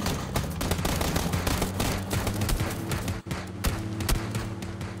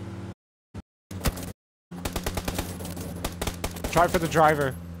 Try for the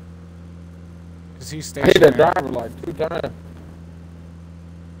driver. Because he's I hit stationary. that driver like 2 times.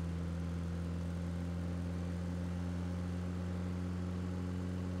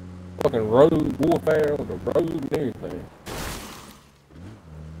 Fucking road warfare on the road and everything.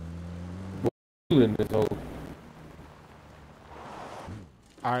 In this hole.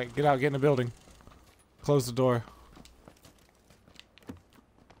 Alright, get out, get in the building. Close the door.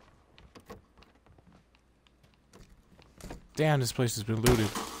 Damn, this place has been looted.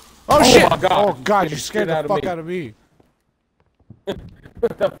 Oh shit! My God. Oh god, you scared the fuck out of me.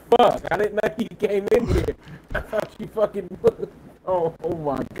 What the fuck? I didn't know you came in here. I thought you fucking. Oh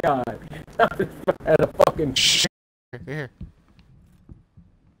my God. I just had a fucking. Shh. Here.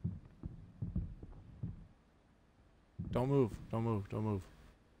 Don't move. Don't move. Don't move.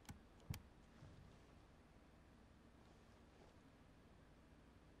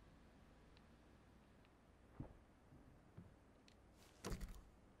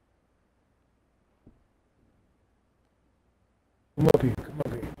 Come up here. Come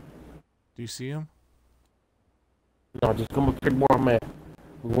up here. Do you see him? No, just come up here where I'm at.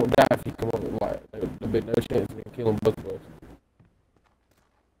 We won't die if you come up with like there's a bit no chance we can kill them both of us.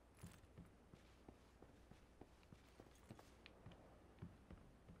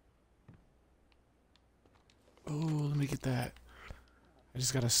 Oh, let me get that. I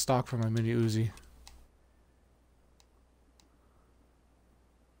just got a stock for my mini Uzi.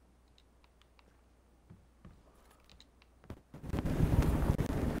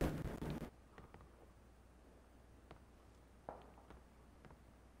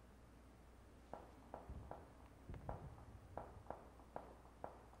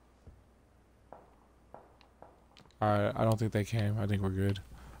 Alright, I don't think they came. I think we're good.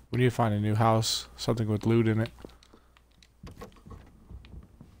 We need to find a new house. Something with loot in it.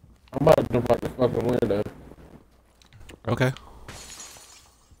 I'm about to jump out the fucking window. Okay.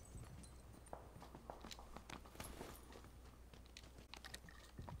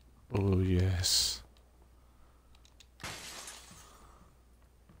 Oh, yes.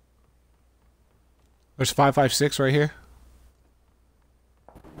 There's 556 right here.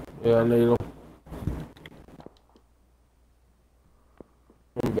 Yeah, I need them.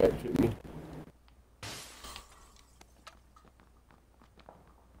 Come back to you.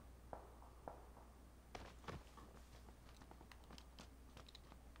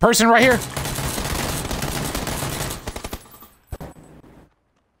 Person right here.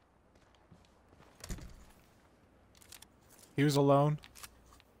 He was alone.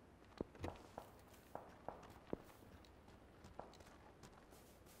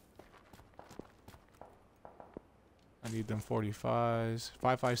 I need them 45s.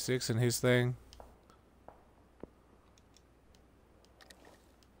 556 in his thing.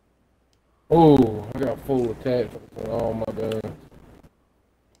 Oh, I got full attachments on all my guns.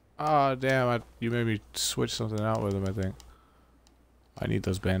 Ah, damn. You made me switch something out with him, I think. I need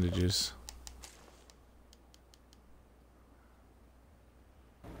those bandages.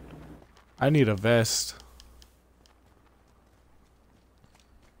 I need a vest.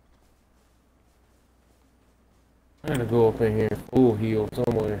 I gotta go up in here full heal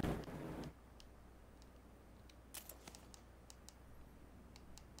somewhere.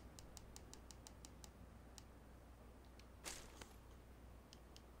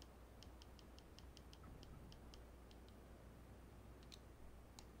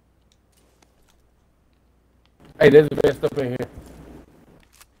 Hey, there's a vest up in here.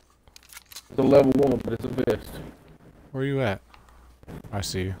 It's a level 1, but it's a vest. Where you at? I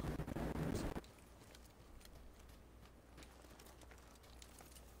see you.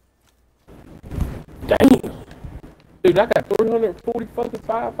 Damn! Dude, I got 340 fucking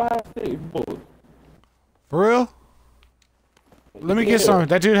 556 bullets. For real? Let me get some.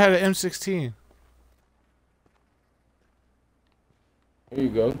 That dude had an M16. Here you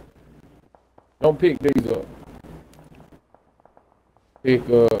go. Don't pick these up. Pick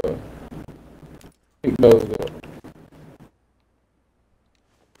those up.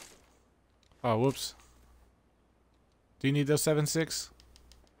 Oh, whoops. Do you need those 7.6?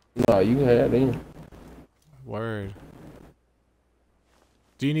 Nah, you can have them. Word.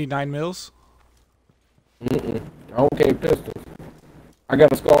 Do you need 9 mils? I don't carry pistols. I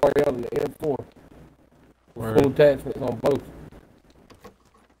got a Scar L and the M4. Word. Full attachments on both.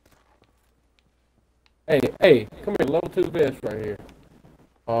 Hey, come here, level 2 vest right here.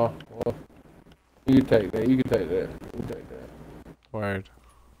 Well, you can take that, you can take that. Word.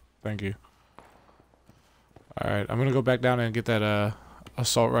 Thank you. Alright, I'm gonna go back down and get that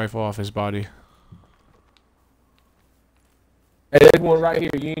assault rifle off his body. Hey, there's one right here,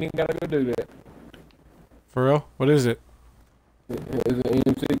 you ain't even gotta go do that. For real? What is it? It's an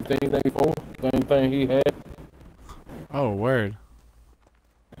M16 same thing he had. Oh, word.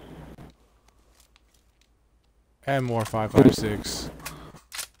 And more 5.56.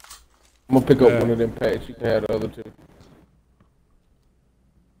 I'm gonna pick up one of them packs, you can have the other two.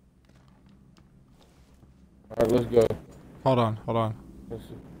 Alright, let's go. Hold on. Let's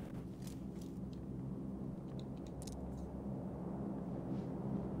see.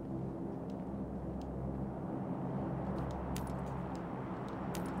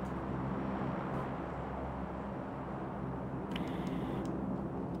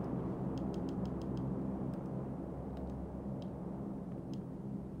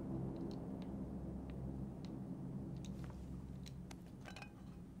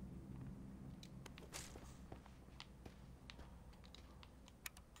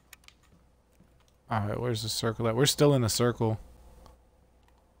 Alright, where's the circle at? We're still in the circle.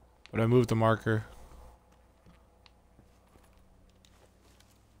 But I moved the marker.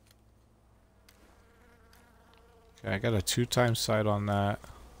 Okay, I got a 2x sight on that.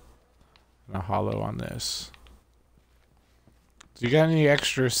 And a hollow on this. Do you got any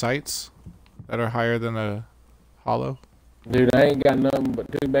extra sights that are higher than a hollow? Dude, I ain't got nothing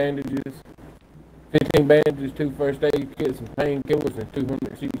but 2 bandages, 15 bandages, 2 first aid kits, some painkillers, and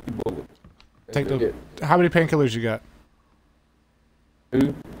 260 bullets. Take the. How many painkillers you got?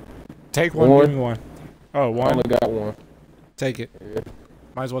 2. Take one. Give me one. Oh, one. I only got 1. Take it. Yeah.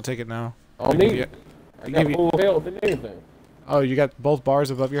 Might as well take it now. I don't need it. I got full health and anything. Oh, you got both bars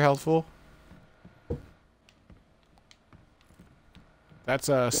above your health full? That's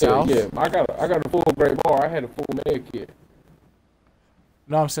south. Yeah, I got a full gray bar. I had a full med kit.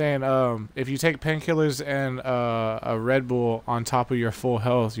 No, I'm saying if you take painkillers and a Red Bull on top of your full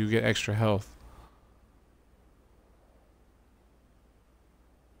health, you get extra health.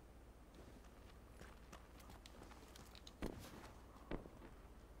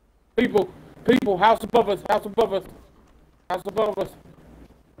 People, house above us, house above us, house above us.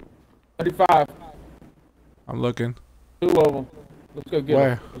 35. I'm looking. 2 of them. Let's go get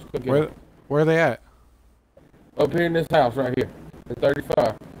them. Let's go get them. Where are they at? Up here in this house right here. At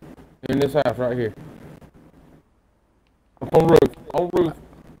 35. In this house right here. Up on roof. On roof.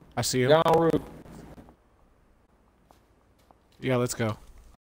 I see him. Down on roof. Yeah, let's go.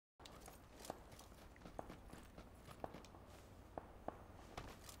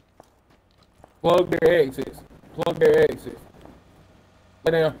 Plug their exits. Plug their exits.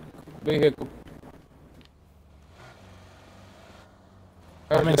 Lay down. Vehicle.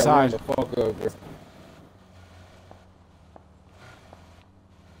 I'm inside. The fuck over.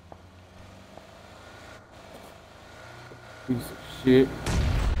 Piece of shit.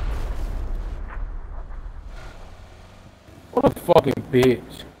 What a fucking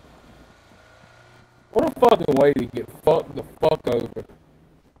bitch. What a fucking way to get fucked the fuck over.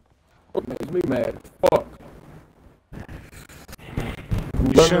 What makes me mad as fuck.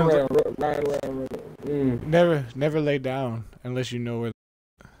 Ride around. Never lay down unless you know where.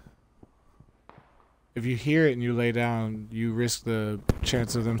 If you hear it and you lay down, you risk the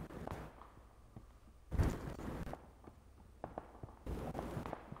chance of them.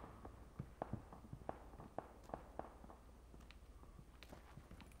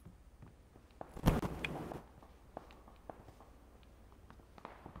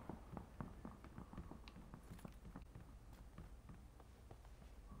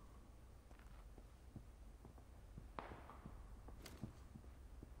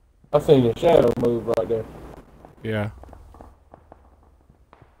 I seen your shadow move right there. Yeah.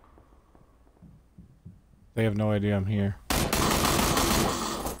 They have no idea I'm here.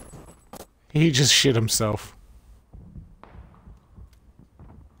 He just shit himself.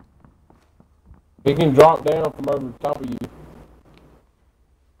 He can drop down from over the top of you.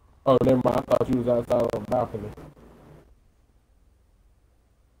 Oh, never mind. I thought you was outside on the balcony.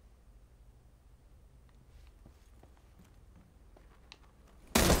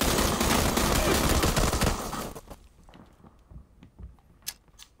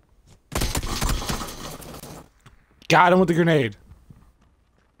 Got him with the grenade.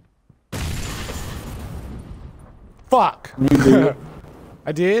 Fuck. You did.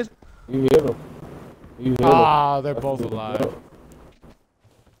 I did? You hit him. You hit him. Ah, they're both alive.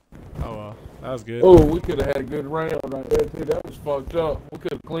 Oh well, that was good. Oh, we could have had a good round right there too. That was fucked up. We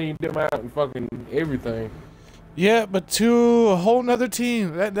could have cleaned them out and fucking everything. Yeah, but to a whole nother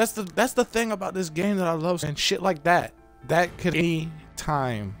team. That's the thing about this game that I love, and shit like that. That could any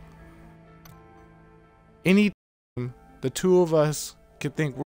time. Any time the two of us could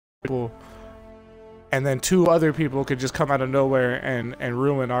think we're people, and then 2 other people could just come out of nowhere and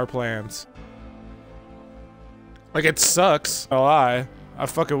ruin our plans. Like, it sucks. Oh, I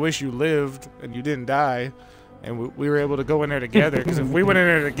fucking wish you lived and you didn't die, and we were able to go in there together. Because if we went in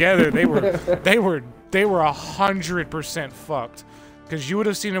there together, they were 100% fucked. Because you would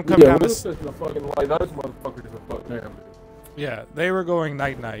have seen them come down this. Fucking like those motherfuckers are fucked down. Yeah, they were going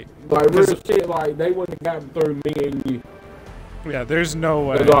night. Like real shit. Like they wouldn't have gotten through me and you. Yeah, there's no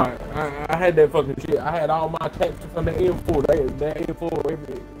way. Like, I had that fucking shit. I had all my attacks from the M4. That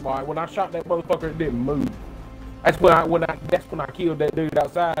M4, like when I shot that motherfucker, it didn't move. That's when I killed that dude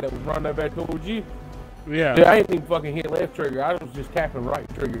outside that was running up there towards you. Yeah. Dude, I ain't even fucking hit left trigger. I was just tapping right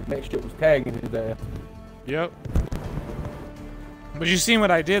trigger. That shit was tagging his ass. Yep. But you seen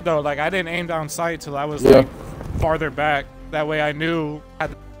what I did though? Like I didn't aim down sight till I was like farther back. That way I knew to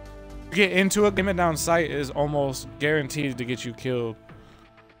get into it. Aiming down sight is almost guaranteed to get you killed.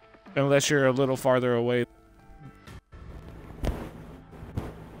 Unless you're a little farther away.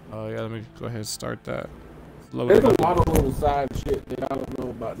 Oh yeah, let me go ahead and start that. There's a lot of little side shit that I don't know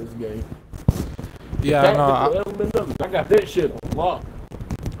about this game. Yeah, no. I got that shit on lock.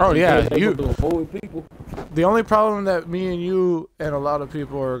 Oh yeah, you. People. The only problem that me and you and a lot of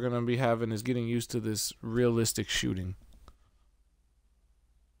people are gonna be having is getting used to this realistic shooting.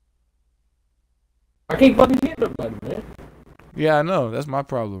 I can't fucking hit nobody, man. Yeah, I know. That's my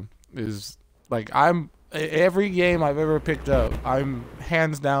problem. Is like every game I've ever picked up, I'm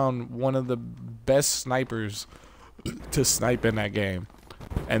hands down one of the best snipers to snipe in that game.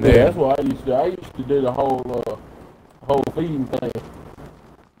 And yeah, then, that's what I used to. I used to do the whole feeding thing.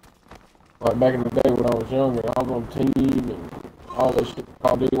 Like back in the day when I was younger, I was on team and all that shit.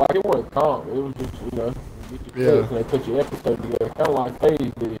 Like it wasn't comp. It was just get your clips and they put your episode together, kind of like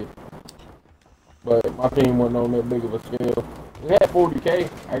FaZe did. But my team wasn't on that big of a scale. We had 40K.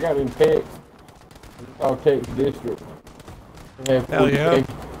 I got in Tex. It's called Tex District. We had 40K. hell yeah.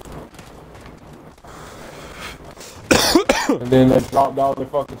 And then they dropped all the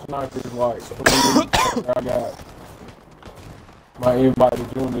fucking snipers like 3 weeks after I got my invite to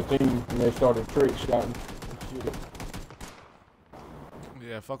join the team, and they started trick shotting and shit.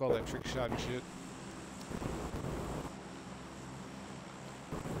 Yeah, fuck all that trick shot and shit.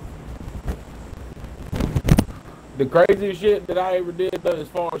 The craziest shit that I ever did, though, as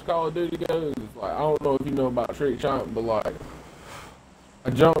far as Call of Duty goes, is like, I don't know if you know about trick shotting, but like,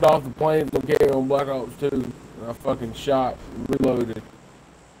 I jumped off the plane to carry on Black Ops 2, and I fucking shot and reloaded.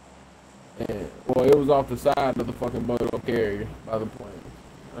 And, well, it was off the side of the fucking motor carrier by the plane.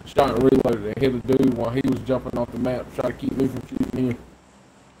 I shot and reloaded and hit a dude while he was jumping off the map, trying to keep me from shooting him.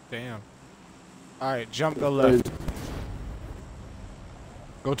 Damn. Alright, jump to the left.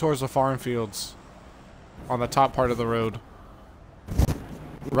 Go towards the farm fields. On the top part of the road.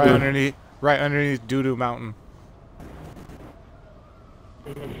 Right underneath Doo-Doo Mountain.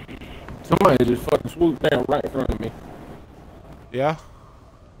 Somebody just fucking swooped down right in front of me. Yeah?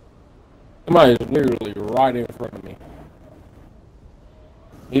 Somebody is literally right in front of me.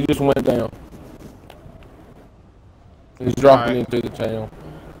 He just went down. He's dropping into the town.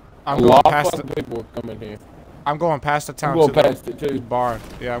 I'm going past the people are coming here. I'm going past the town. I'm going past it too. Barn.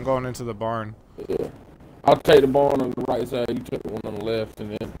 Yeah, I'm going into the barn. Yeah. I'll take the barn on the right side. You took the one on the left,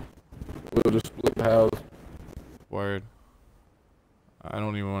 and then we'll just split the house. Word. I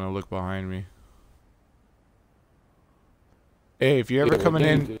don't even want to look behind me. Hey, if you're ever coming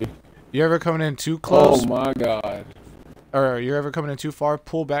in too close. Oh my god. Or you're ever coming in too far,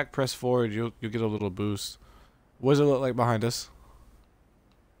 pull back, press forward, you'll get a little boost. What does it look like behind us?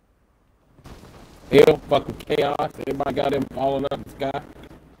 Hell, fucking chaos. Everybody got him falling out of the sky.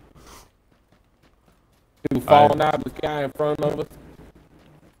 People falling out of the sky in front of us.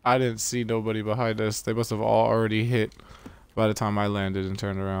 I didn't see nobody behind us. They must have all already hit by the time I landed and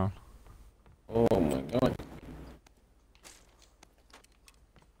turned around. Oh my god.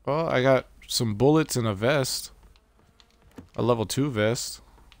 Well, I got some bullets and a vest. A level 2 vest.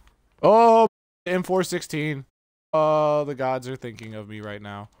 Oh, M416. Oh, the gods are thinking of me right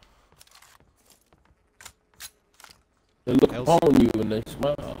now. They look upon you and they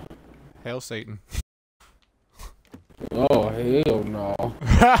smile. Hail Satan. Oh, hell no.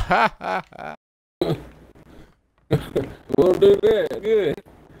 We'll do that. Good.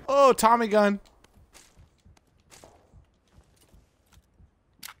 Oh, Tommy gun.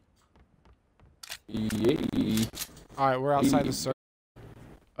 Yeah. Alright, we're outside the circle.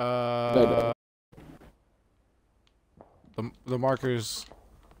 The marker's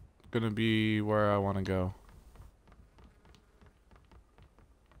gonna be where I want to go.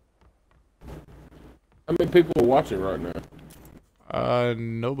 How many people are watching right now?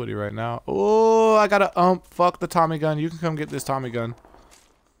 Nobody right now. Oh, I got a fuck the Tommy gun. You can come get this Tommy gun.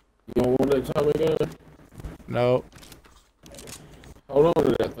 You don't want that Tommy gun? No. Hold on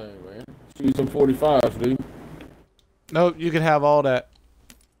to that thing, man. Shoot some 45s, dude. Nope, you can have all that.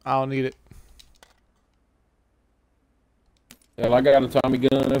 I don't need it. Hell, I got a Tommy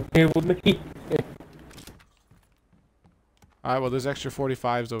gun up here with me. Alright, well, there's extra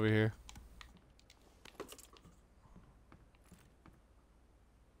 45s over here.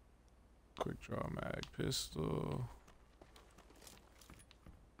 Quick draw mag pistol.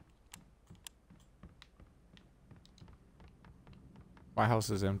 My house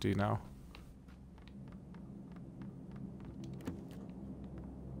is empty now.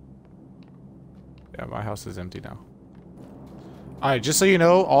 Yeah, my house is empty now. Alright, just so you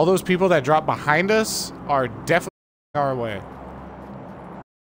know, all those people that drop behind us are definitely our way.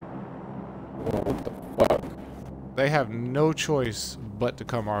 Oh, what the fuck? They have no choice but to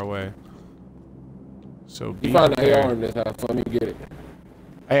come our way. So be You find prepared. an AR in this house, let me get it.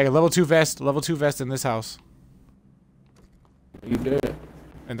 Hey, level 2 vest in this house. You did.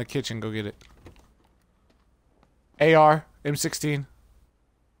 In the kitchen, go get it. AR, M16.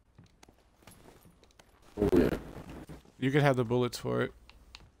 Oh yeah. You could have the bullets for it.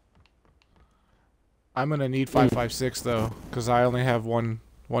 I'm gonna need 5.56 though, cause I only have one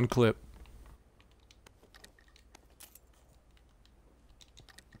clip.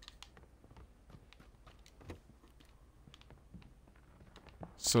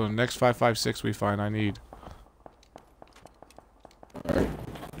 So the next 5.56 we find, I need. Alright.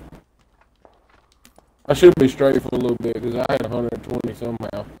 I should be straight for a little bit because I had 120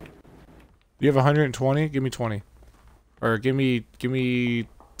 somehow. You have 120? Give me 20. Or give me 30.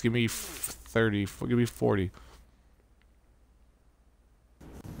 Give me 40.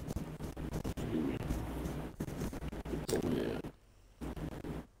 Oh yeah.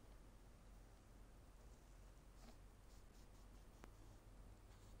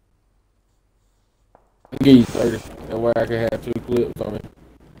 I'll give you 30. That way I can have 2 clips on it.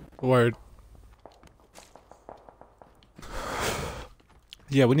 Word.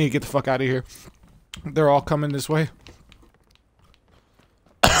 Yeah, we need to get the fuck out of here. They're all coming this way.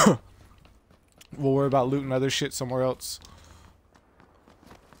 We'll worry about looting other shit somewhere else.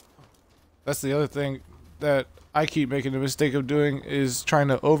 That's the other thing that I keep making the mistake of doing, is trying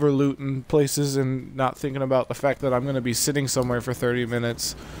to over-loot in places and not thinking about the fact that I'm going to be sitting somewhere for 30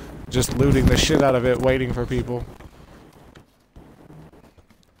 minutes just looting the shit out of it, waiting for people.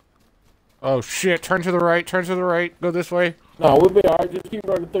 Oh shit, turn to the right, go this way. No, we'll be alright, just keep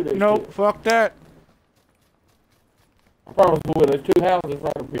running through that Nope, shit. fuck that. I promise you, there's 2 houses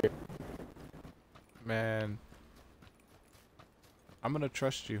right up here. Man. I'm gonna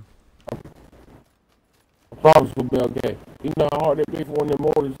trust you. I promise we'll be okay. You know how hard it be for one of them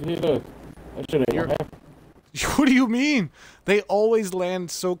mortars to hit us? That shit ain't gonna happen. What do you mean? They always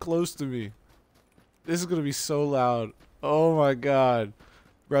land so close to me. This is gonna be so loud. Oh my god.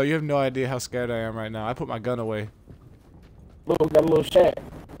 Bro, you have no idea how scared I am right now. I put my gun away. Look, we got a little shack.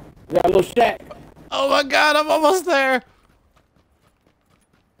 We got a little shack. Oh my god, I'm almost there.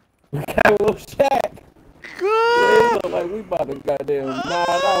 We got a little shack. Good. Yeah, it look like we about to goddamn nod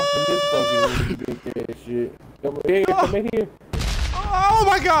off in this fucking big ass shit. Come here, come in here. Oh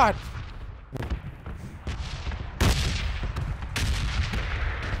my god.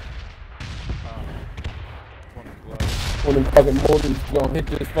 When them fucking mortars gonna hit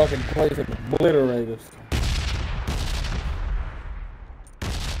this fucking place and obliterate us.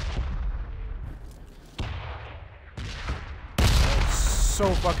 So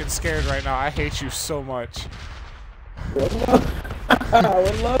fucking scared right now. I hate you so much. What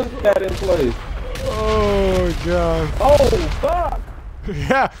love got in place? Oh god. Oh fuck!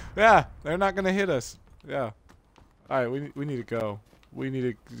 Yeah. They're not gonna hit us. Yeah. All right, we need to go. We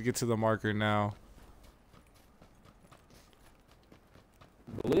need to get to the marker now.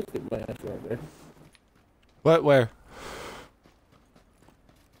 Ballistic blast right there. What? Where?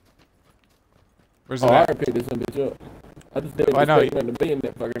 Where's it Oh, I at? can pick this bitch up. I just didn't I know. expect him to be in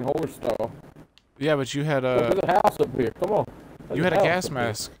that fucking horse stall. Yeah, but you had There's a house up here. Come on. you had a gas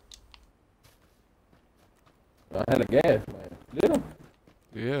mask. I had a gas mask. Did I?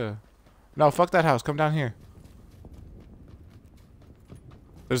 Yeah. No, fuck that house. Come down here.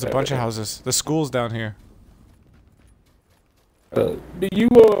 There's a bunch of houses. The school's down here. Do you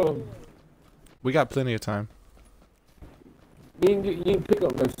We got plenty of time. you didn't pick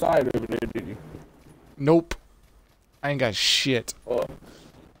up the side over there, did you? Nope. I ain't got shit.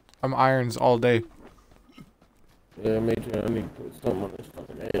 I'm irons all day. Yeah, me too. I need to put something on this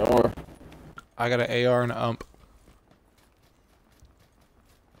fucking AR. I got an AR and an ump.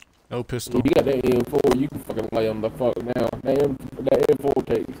 No pistol. You got that M4, you can fucking lay on the fuck now. That M4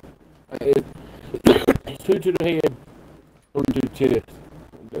 takes. It's 2 to the head, 3 to the chest.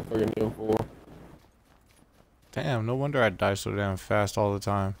 That fucking M4. Damn, no wonder I die so damn fast all the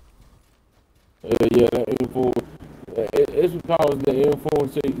time. Yeah, that M4. It's because the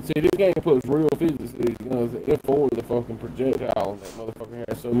M4. See, this game puts real physics. You know, the M4 is a fucking projectile, and that motherfucker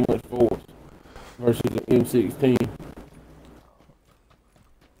has so much force versus the M16.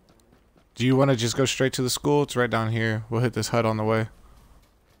 Do you want to just go straight to the school? It's right down here. We'll hit this hut on the way.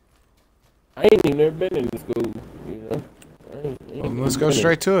 I ain't even never been in the school, you know. Well, let's go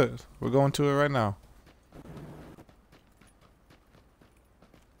straight to it. We're going to it right now.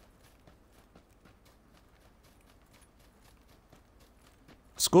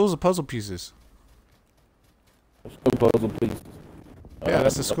 School's of puzzle pieces. Some puzzle pieces. Yeah,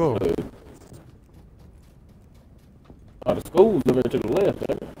 that's the school. Oh, the school's over to the left,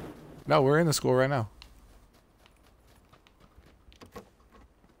 ain't it? No, we're in the school right now.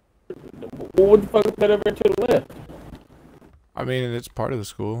 Well, what the fuck is that over to the left? I mean, it's part of the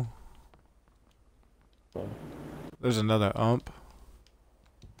school. There's another ump.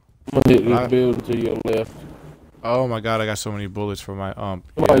 I'm gonna hit this building to your left. Oh my god, I got so many bullets for my ump.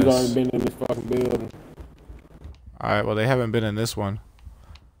 Somebody's Yes. already been in this fucking building. Alright, well, they haven't been in this one.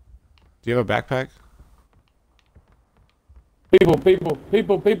 Do you have a backpack?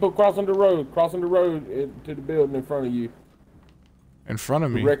 People crossing the road to the building in front of you. In front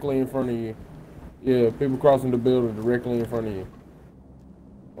of me? Directly in front of you. Yeah, people crossing the building directly in front of you.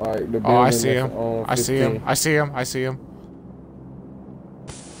 Like the building. Oh, I see him. On I see him. 15. I see him. I see him.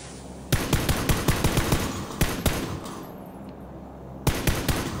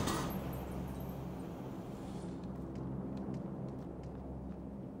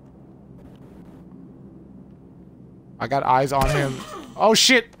 I got eyes on him. Oh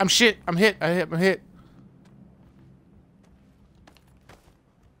shit! I'm shit! I'm hit! I'm hit!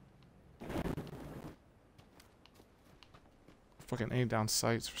 Fucking aim down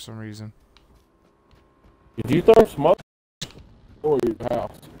sights for some reason. Did you throw smoke or your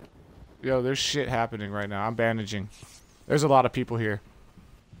house? Yo, there's shit happening right now. I'm bandaging. There's a lot of people here.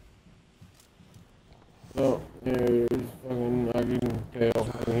 Oh, yeah, it's fucking, I can tell.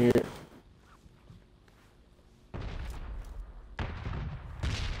 I can hear it.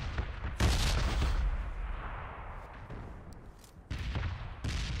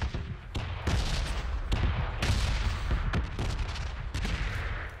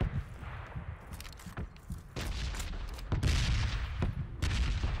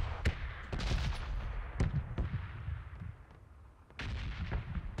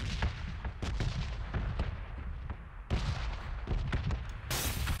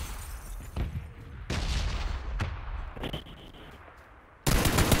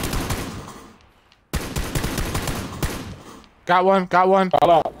 Got one, got one. Call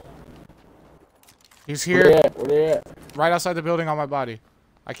out. He's Where here. they at? Where they at? Right outside the building on my body.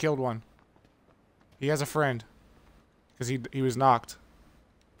 I killed one. He has a friend. Because he was knocked.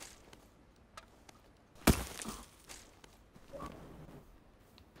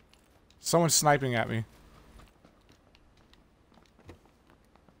 Someone's sniping at me.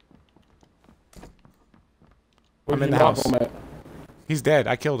 I'm in the house. He's dead.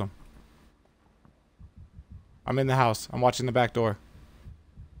 I killed him. I'm in the house. I'm watching the back door.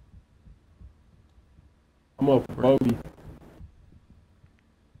 I'm up for Bogey.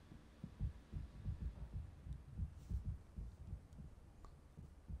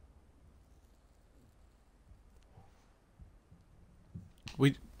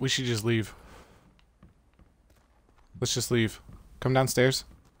 We should just leave. Let's just leave. Come downstairs.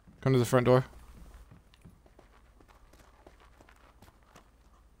 Come to the front door.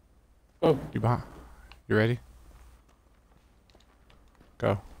 Oh. You behind? You ready?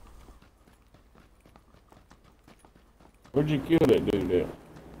 Go. Where'd you kill that dude there?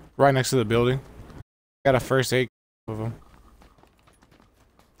 Right next to the building. Got a first aid of him.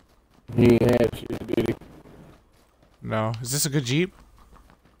 He ain't had shit, did he? No. Is this a good Jeep?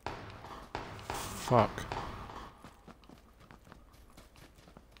 Fuck.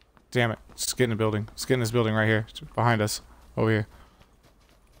 Damn it. Just get in the building. Let's get in this building right here. It's behind us. Over here.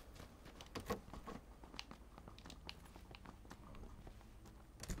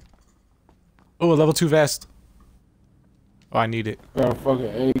 Oh, a level 2 vest. Oh, I need it. Got a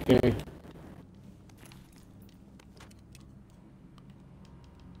fucking AK.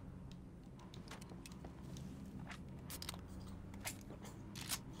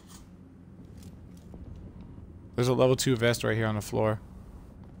 There's a level 2 vest right here on the floor.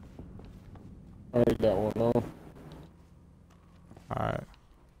 Already got one on. Alright.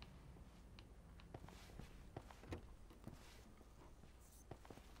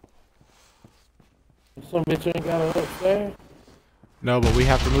 Some bitch ain't got it upstairs. No, but we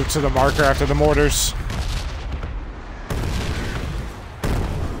have to move to the marker after the mortars.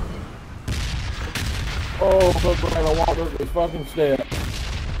 Oh, so glad I walked up this fucking step.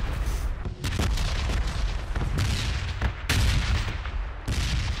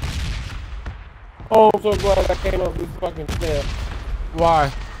 Oh, I'm so glad I came up this fucking step.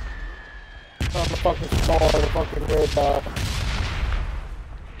 Why? I'm the fucking star, the fucking red dot.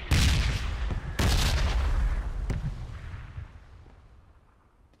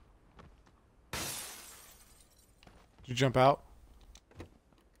 Did you jump out?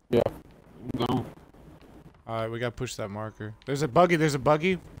 Yeah. No. Alright, we gotta push that marker. There's a buggy, there's a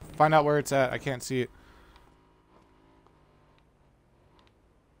buggy. Find out where it's at. I can't see it.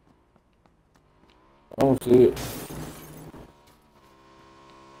 I don't see it.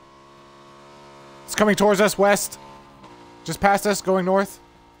 It's coming towards us, west. Just past us, going north.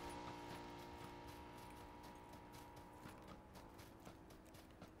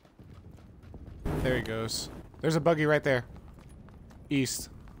 There he goes. There's a buggy right there. East.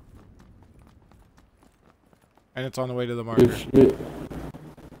 And it's on the way to the marker. Good shit. You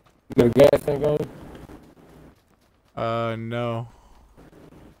got a gas tank on? No.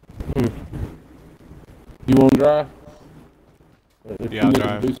 You want to drive? If Yeah, I'll you need to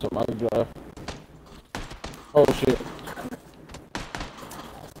drive. do something, I can drive. Oh shit.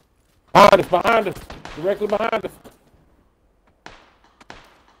 Behind us. Directly behind us.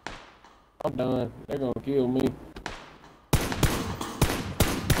 I'm done. They're gonna kill me.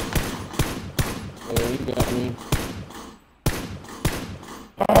 Yeah, he got me.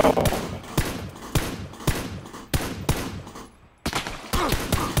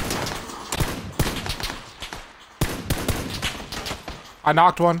 I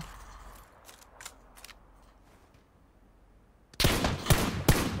knocked one.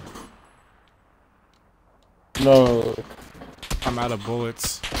 No. I'm out of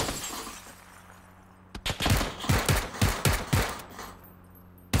bullets.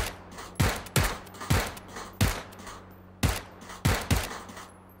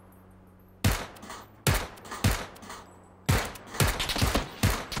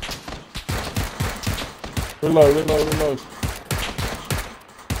 Reload.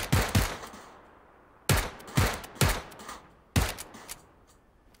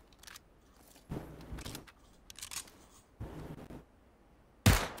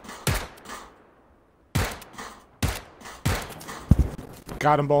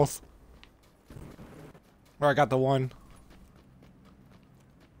 Got them both. Or I got the one.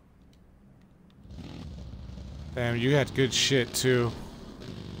 Damn, you had good shit too.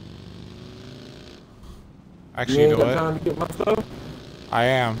 Actually, you know what? Time to get my stuff? I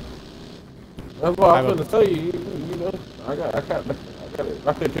am. That's what I'm gonna tell you. You know, I got it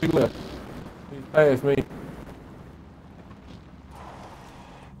right there to your left. He's past me.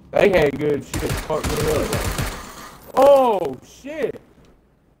 They had good shit. Fuck me up. Oh shit!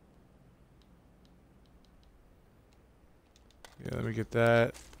 Yeah, let me get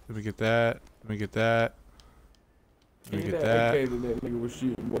that. Let me get that. Let me get that. Let me get that. AK that nigga was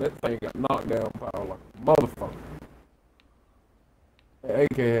shooting. Boy, that thing got knocked down power like a motherfucker.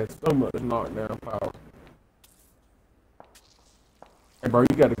 That AK had so much knockdown power. Hey, bro,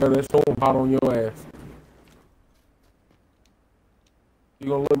 you gotta cut that storm pot on your ass. You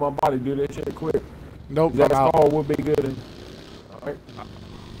gonna let my body do that shit quick? Nope, That I'm out. scar would be good. Alright.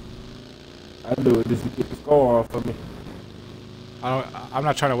 I do it just to get the scar off of me. I'm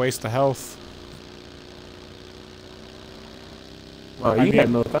not trying to waste the health. Wow, you had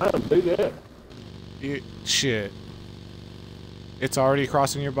no time to do that. Shit. It's already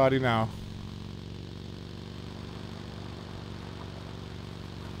crossing your body now.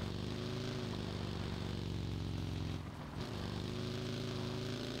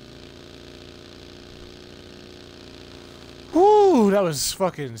 Whoo, that was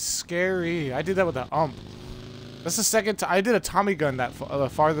fucking scary. I did that with the ump. That's the second time. I did a Tommy gun that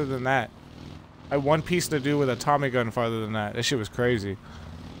farther than that. I had one piece to do with a Tommy gun farther than that. That shit was crazy.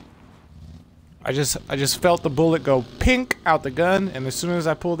 I just felt the bullet go pink out the gun, and as soon as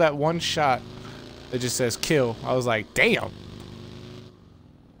I pulled that one shot, it just says kill. I was like, damn.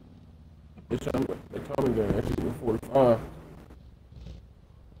 The Tommy gun actually was 45.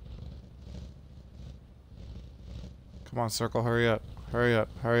 Come on, circle, hurry up. Hurry up,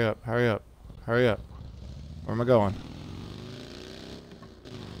 hurry up, hurry up, hurry up. Where am I going?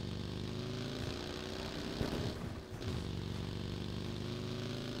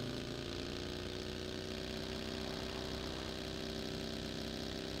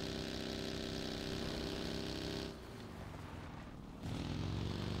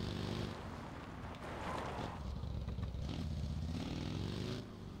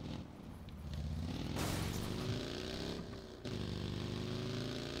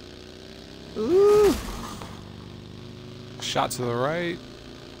 Ooh. Shot to the right.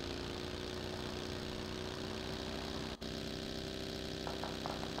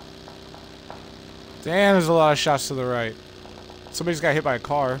 Damn, there's a lot of shots to the right. Somebody's got hit by a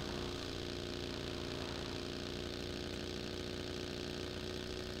car.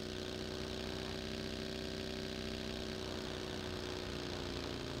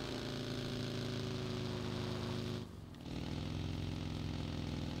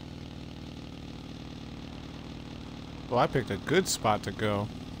 Well, I picked a good spot to go.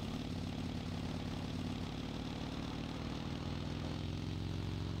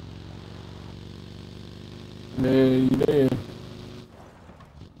 Man, you there.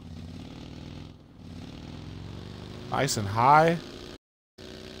 Nice and high.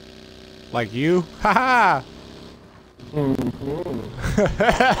 Like you? Ha ha!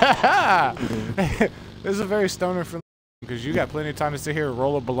 This is a very stoner friendly because you got plenty of time to sit here,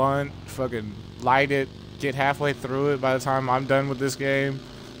 roll a blunt, fucking light it, get halfway through it by the time I'm done with this game.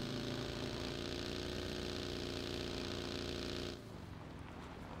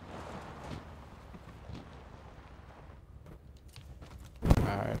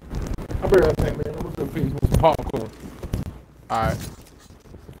 Alright. I'll be right back, man. I'm gonna finish with some popcorn. Alright.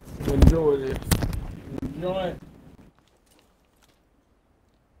 Enjoy this. Enjoy it.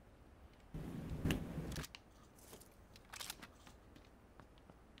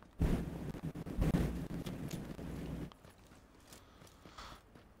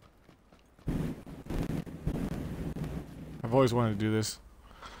 I've always wanted to do this.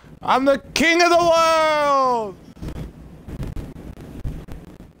 I'm the king of the world!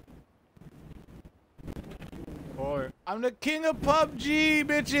 Or, I'm the king of PubG,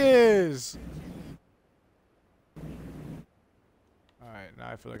 bitches! Alright, now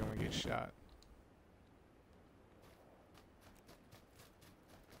I feel like I'm gonna get shot.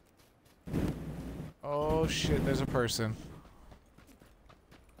 Oh shit, there's a person.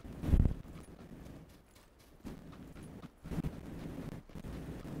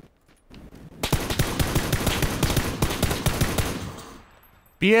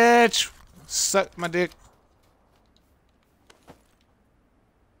 Bitch! Suck my dick.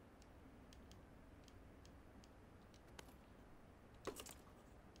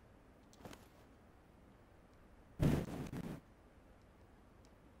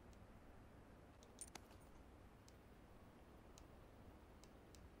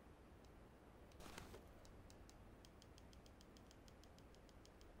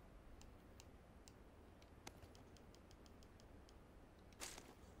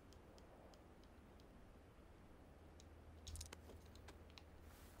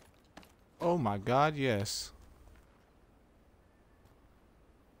 Oh my god, yes.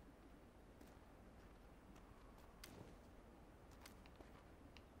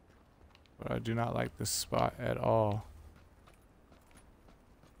 But I do not like this spot at all.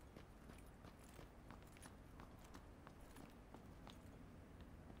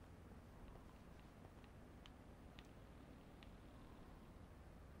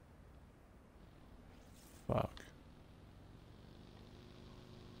 Fuck.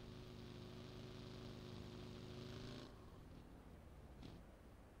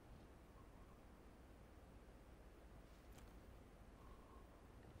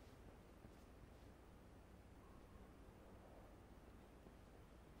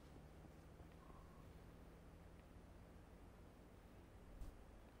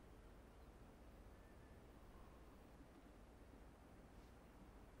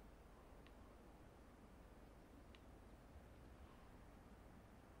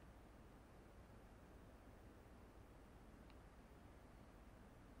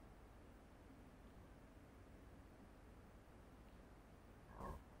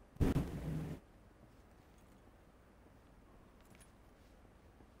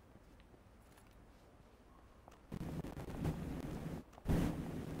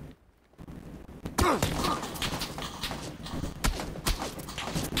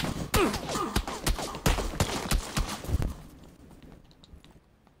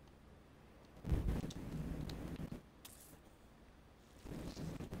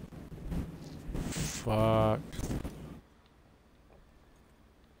 Fuck.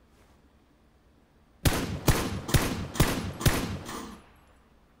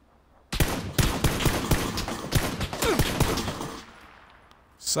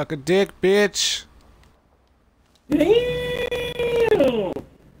 Suck a dick, bitch. Damn!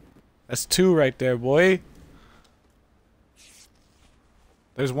 That's two right there, boy.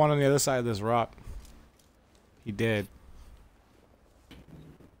 There's one on the other side of this rock. He dead.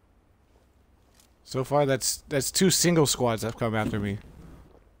 So far, that's two single squads that have come after me.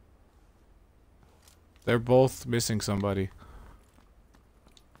 They're both missing somebody.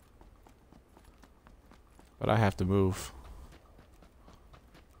 But I have to move.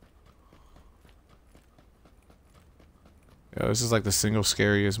 Yo, this is like the single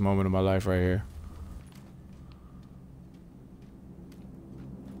scariest moment of my life right here.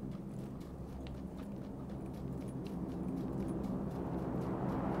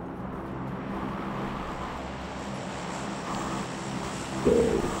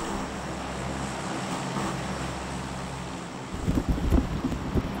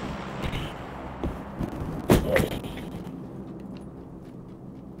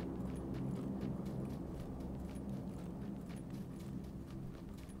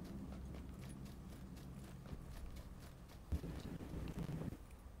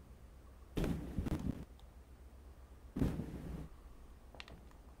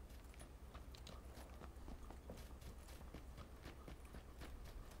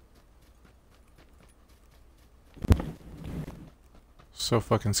 So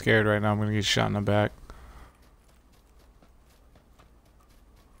fucking scared right now. I'm gonna get shot in the back.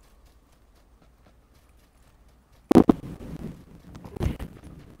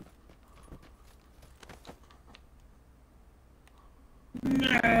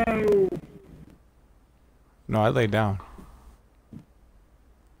 No. No, I laid down.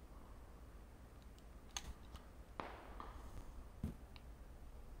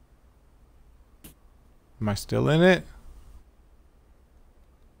 Am I still in it?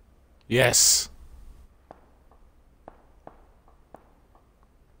 Yes.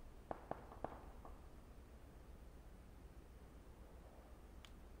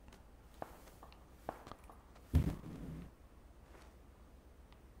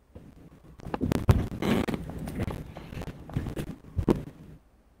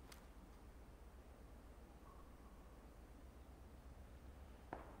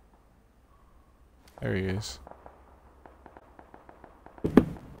 There he is.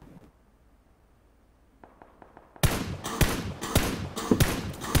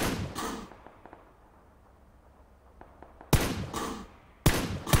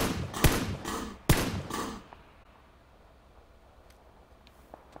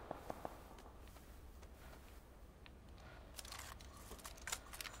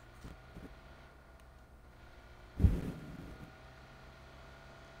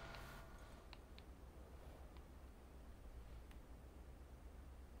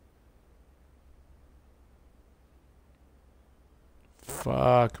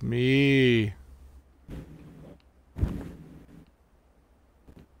 Fuck me.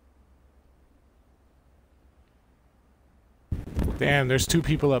 Damn, there's 2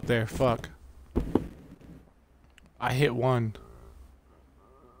 people up there. Fuck. I hit one.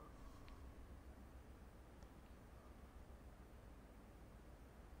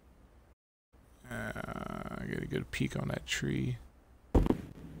 I gotta get a peek on that tree.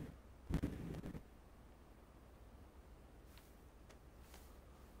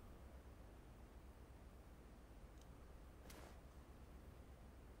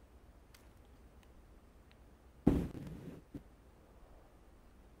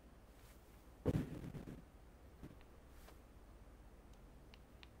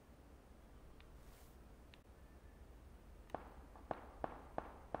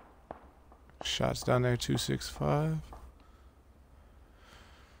 Shots down there, 265.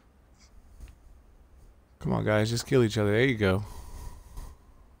 Come on, guys, just kill each other. There you go.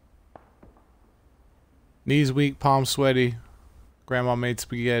 Knees weak, palms sweaty. Grandma made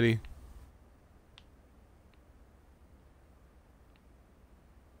spaghetti.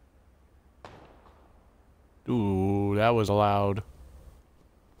 Ooh, that was loud.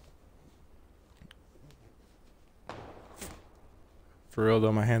 For real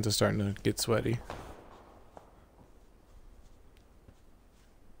though, my hands are starting to get sweaty.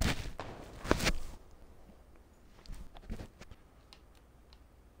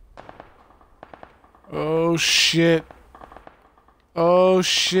 Oh shit. Oh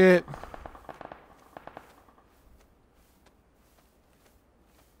shit.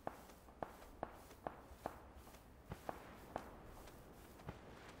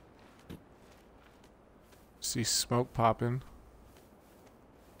 See smoke popping.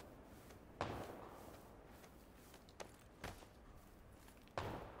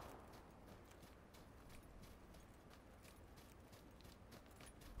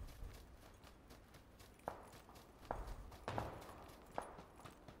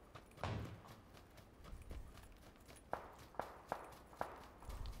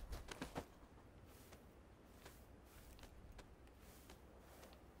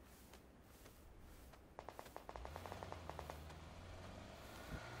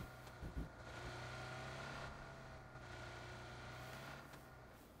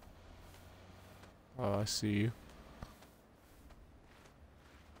 Oh, I see you.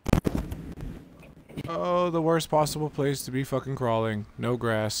 Oh, the worst possible place to be fucking crawling. No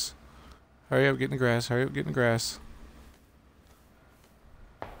grass. Hurry up, get in the grass. Hurry up, get in the grass.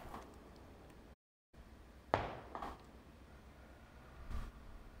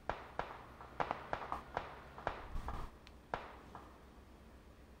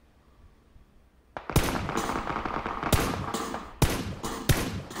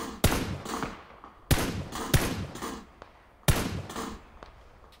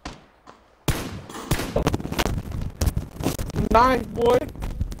 Nice, boy.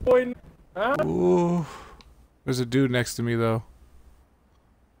 Boy. Huh? Ooh. There's a dude next to me, though.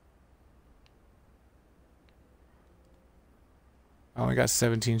 I only got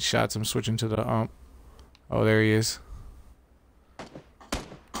 17 shots. I'm switching to the ump. Oh, there he is.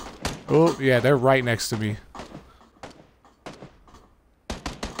 Oh, yeah, they're right next to me.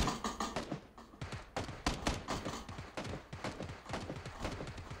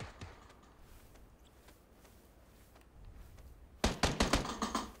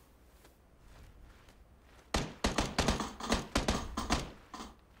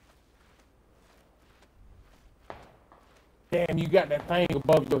 Damn, you got that thing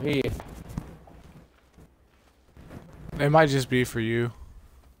above your head. It might just be for you.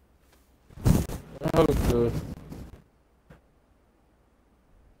 I hope it does.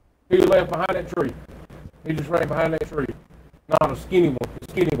 He left behind that tree. He just ran behind that tree. No, the skinny one.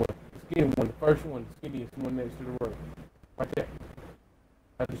 The skinny one. The skinny one. The first one. The skinniest one next to the road. Right there.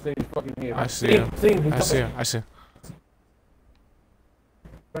 I just seen his fucking head. I see him. See him. I see him. I see him.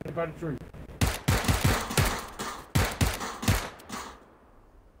 Right there by the tree.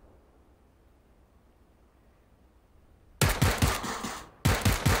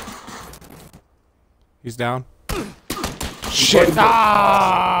 He's down. Shit!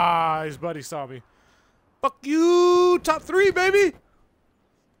 Ah! His buddy saw me. Fuck you! Top 3, baby!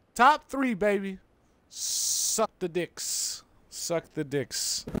 Top 3, baby. Suck the dicks. Suck the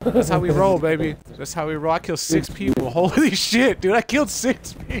dicks. That's how we roll, baby. That's how we roll. I killed 6 people. Holy shit, dude. I killed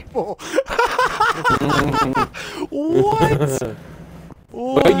 6 people. What? What?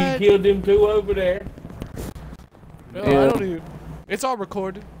 Well, you killed them 2 over there. No, I don't even. It's all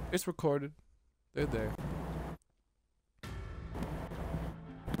recorded. It's recorded. They're there.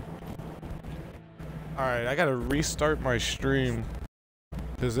 Alright, I gotta restart my stream.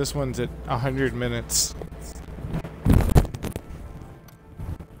 Because this one's at 100 minutes.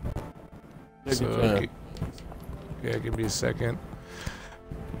 So, yeah, give me a second.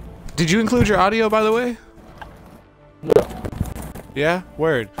 Did you include your audio, by the way? Yeah. Yeah?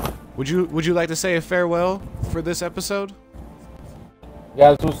 Word. Would you like to say a farewell for this episode?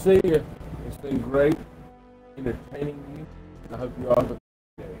 Guys, we'll see you. It's been great entertaining you. I hope you all have a good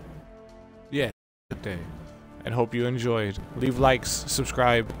day. Yeah, good day. And hope you enjoyed. Leave likes,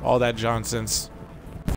 subscribe, all that Johnsons.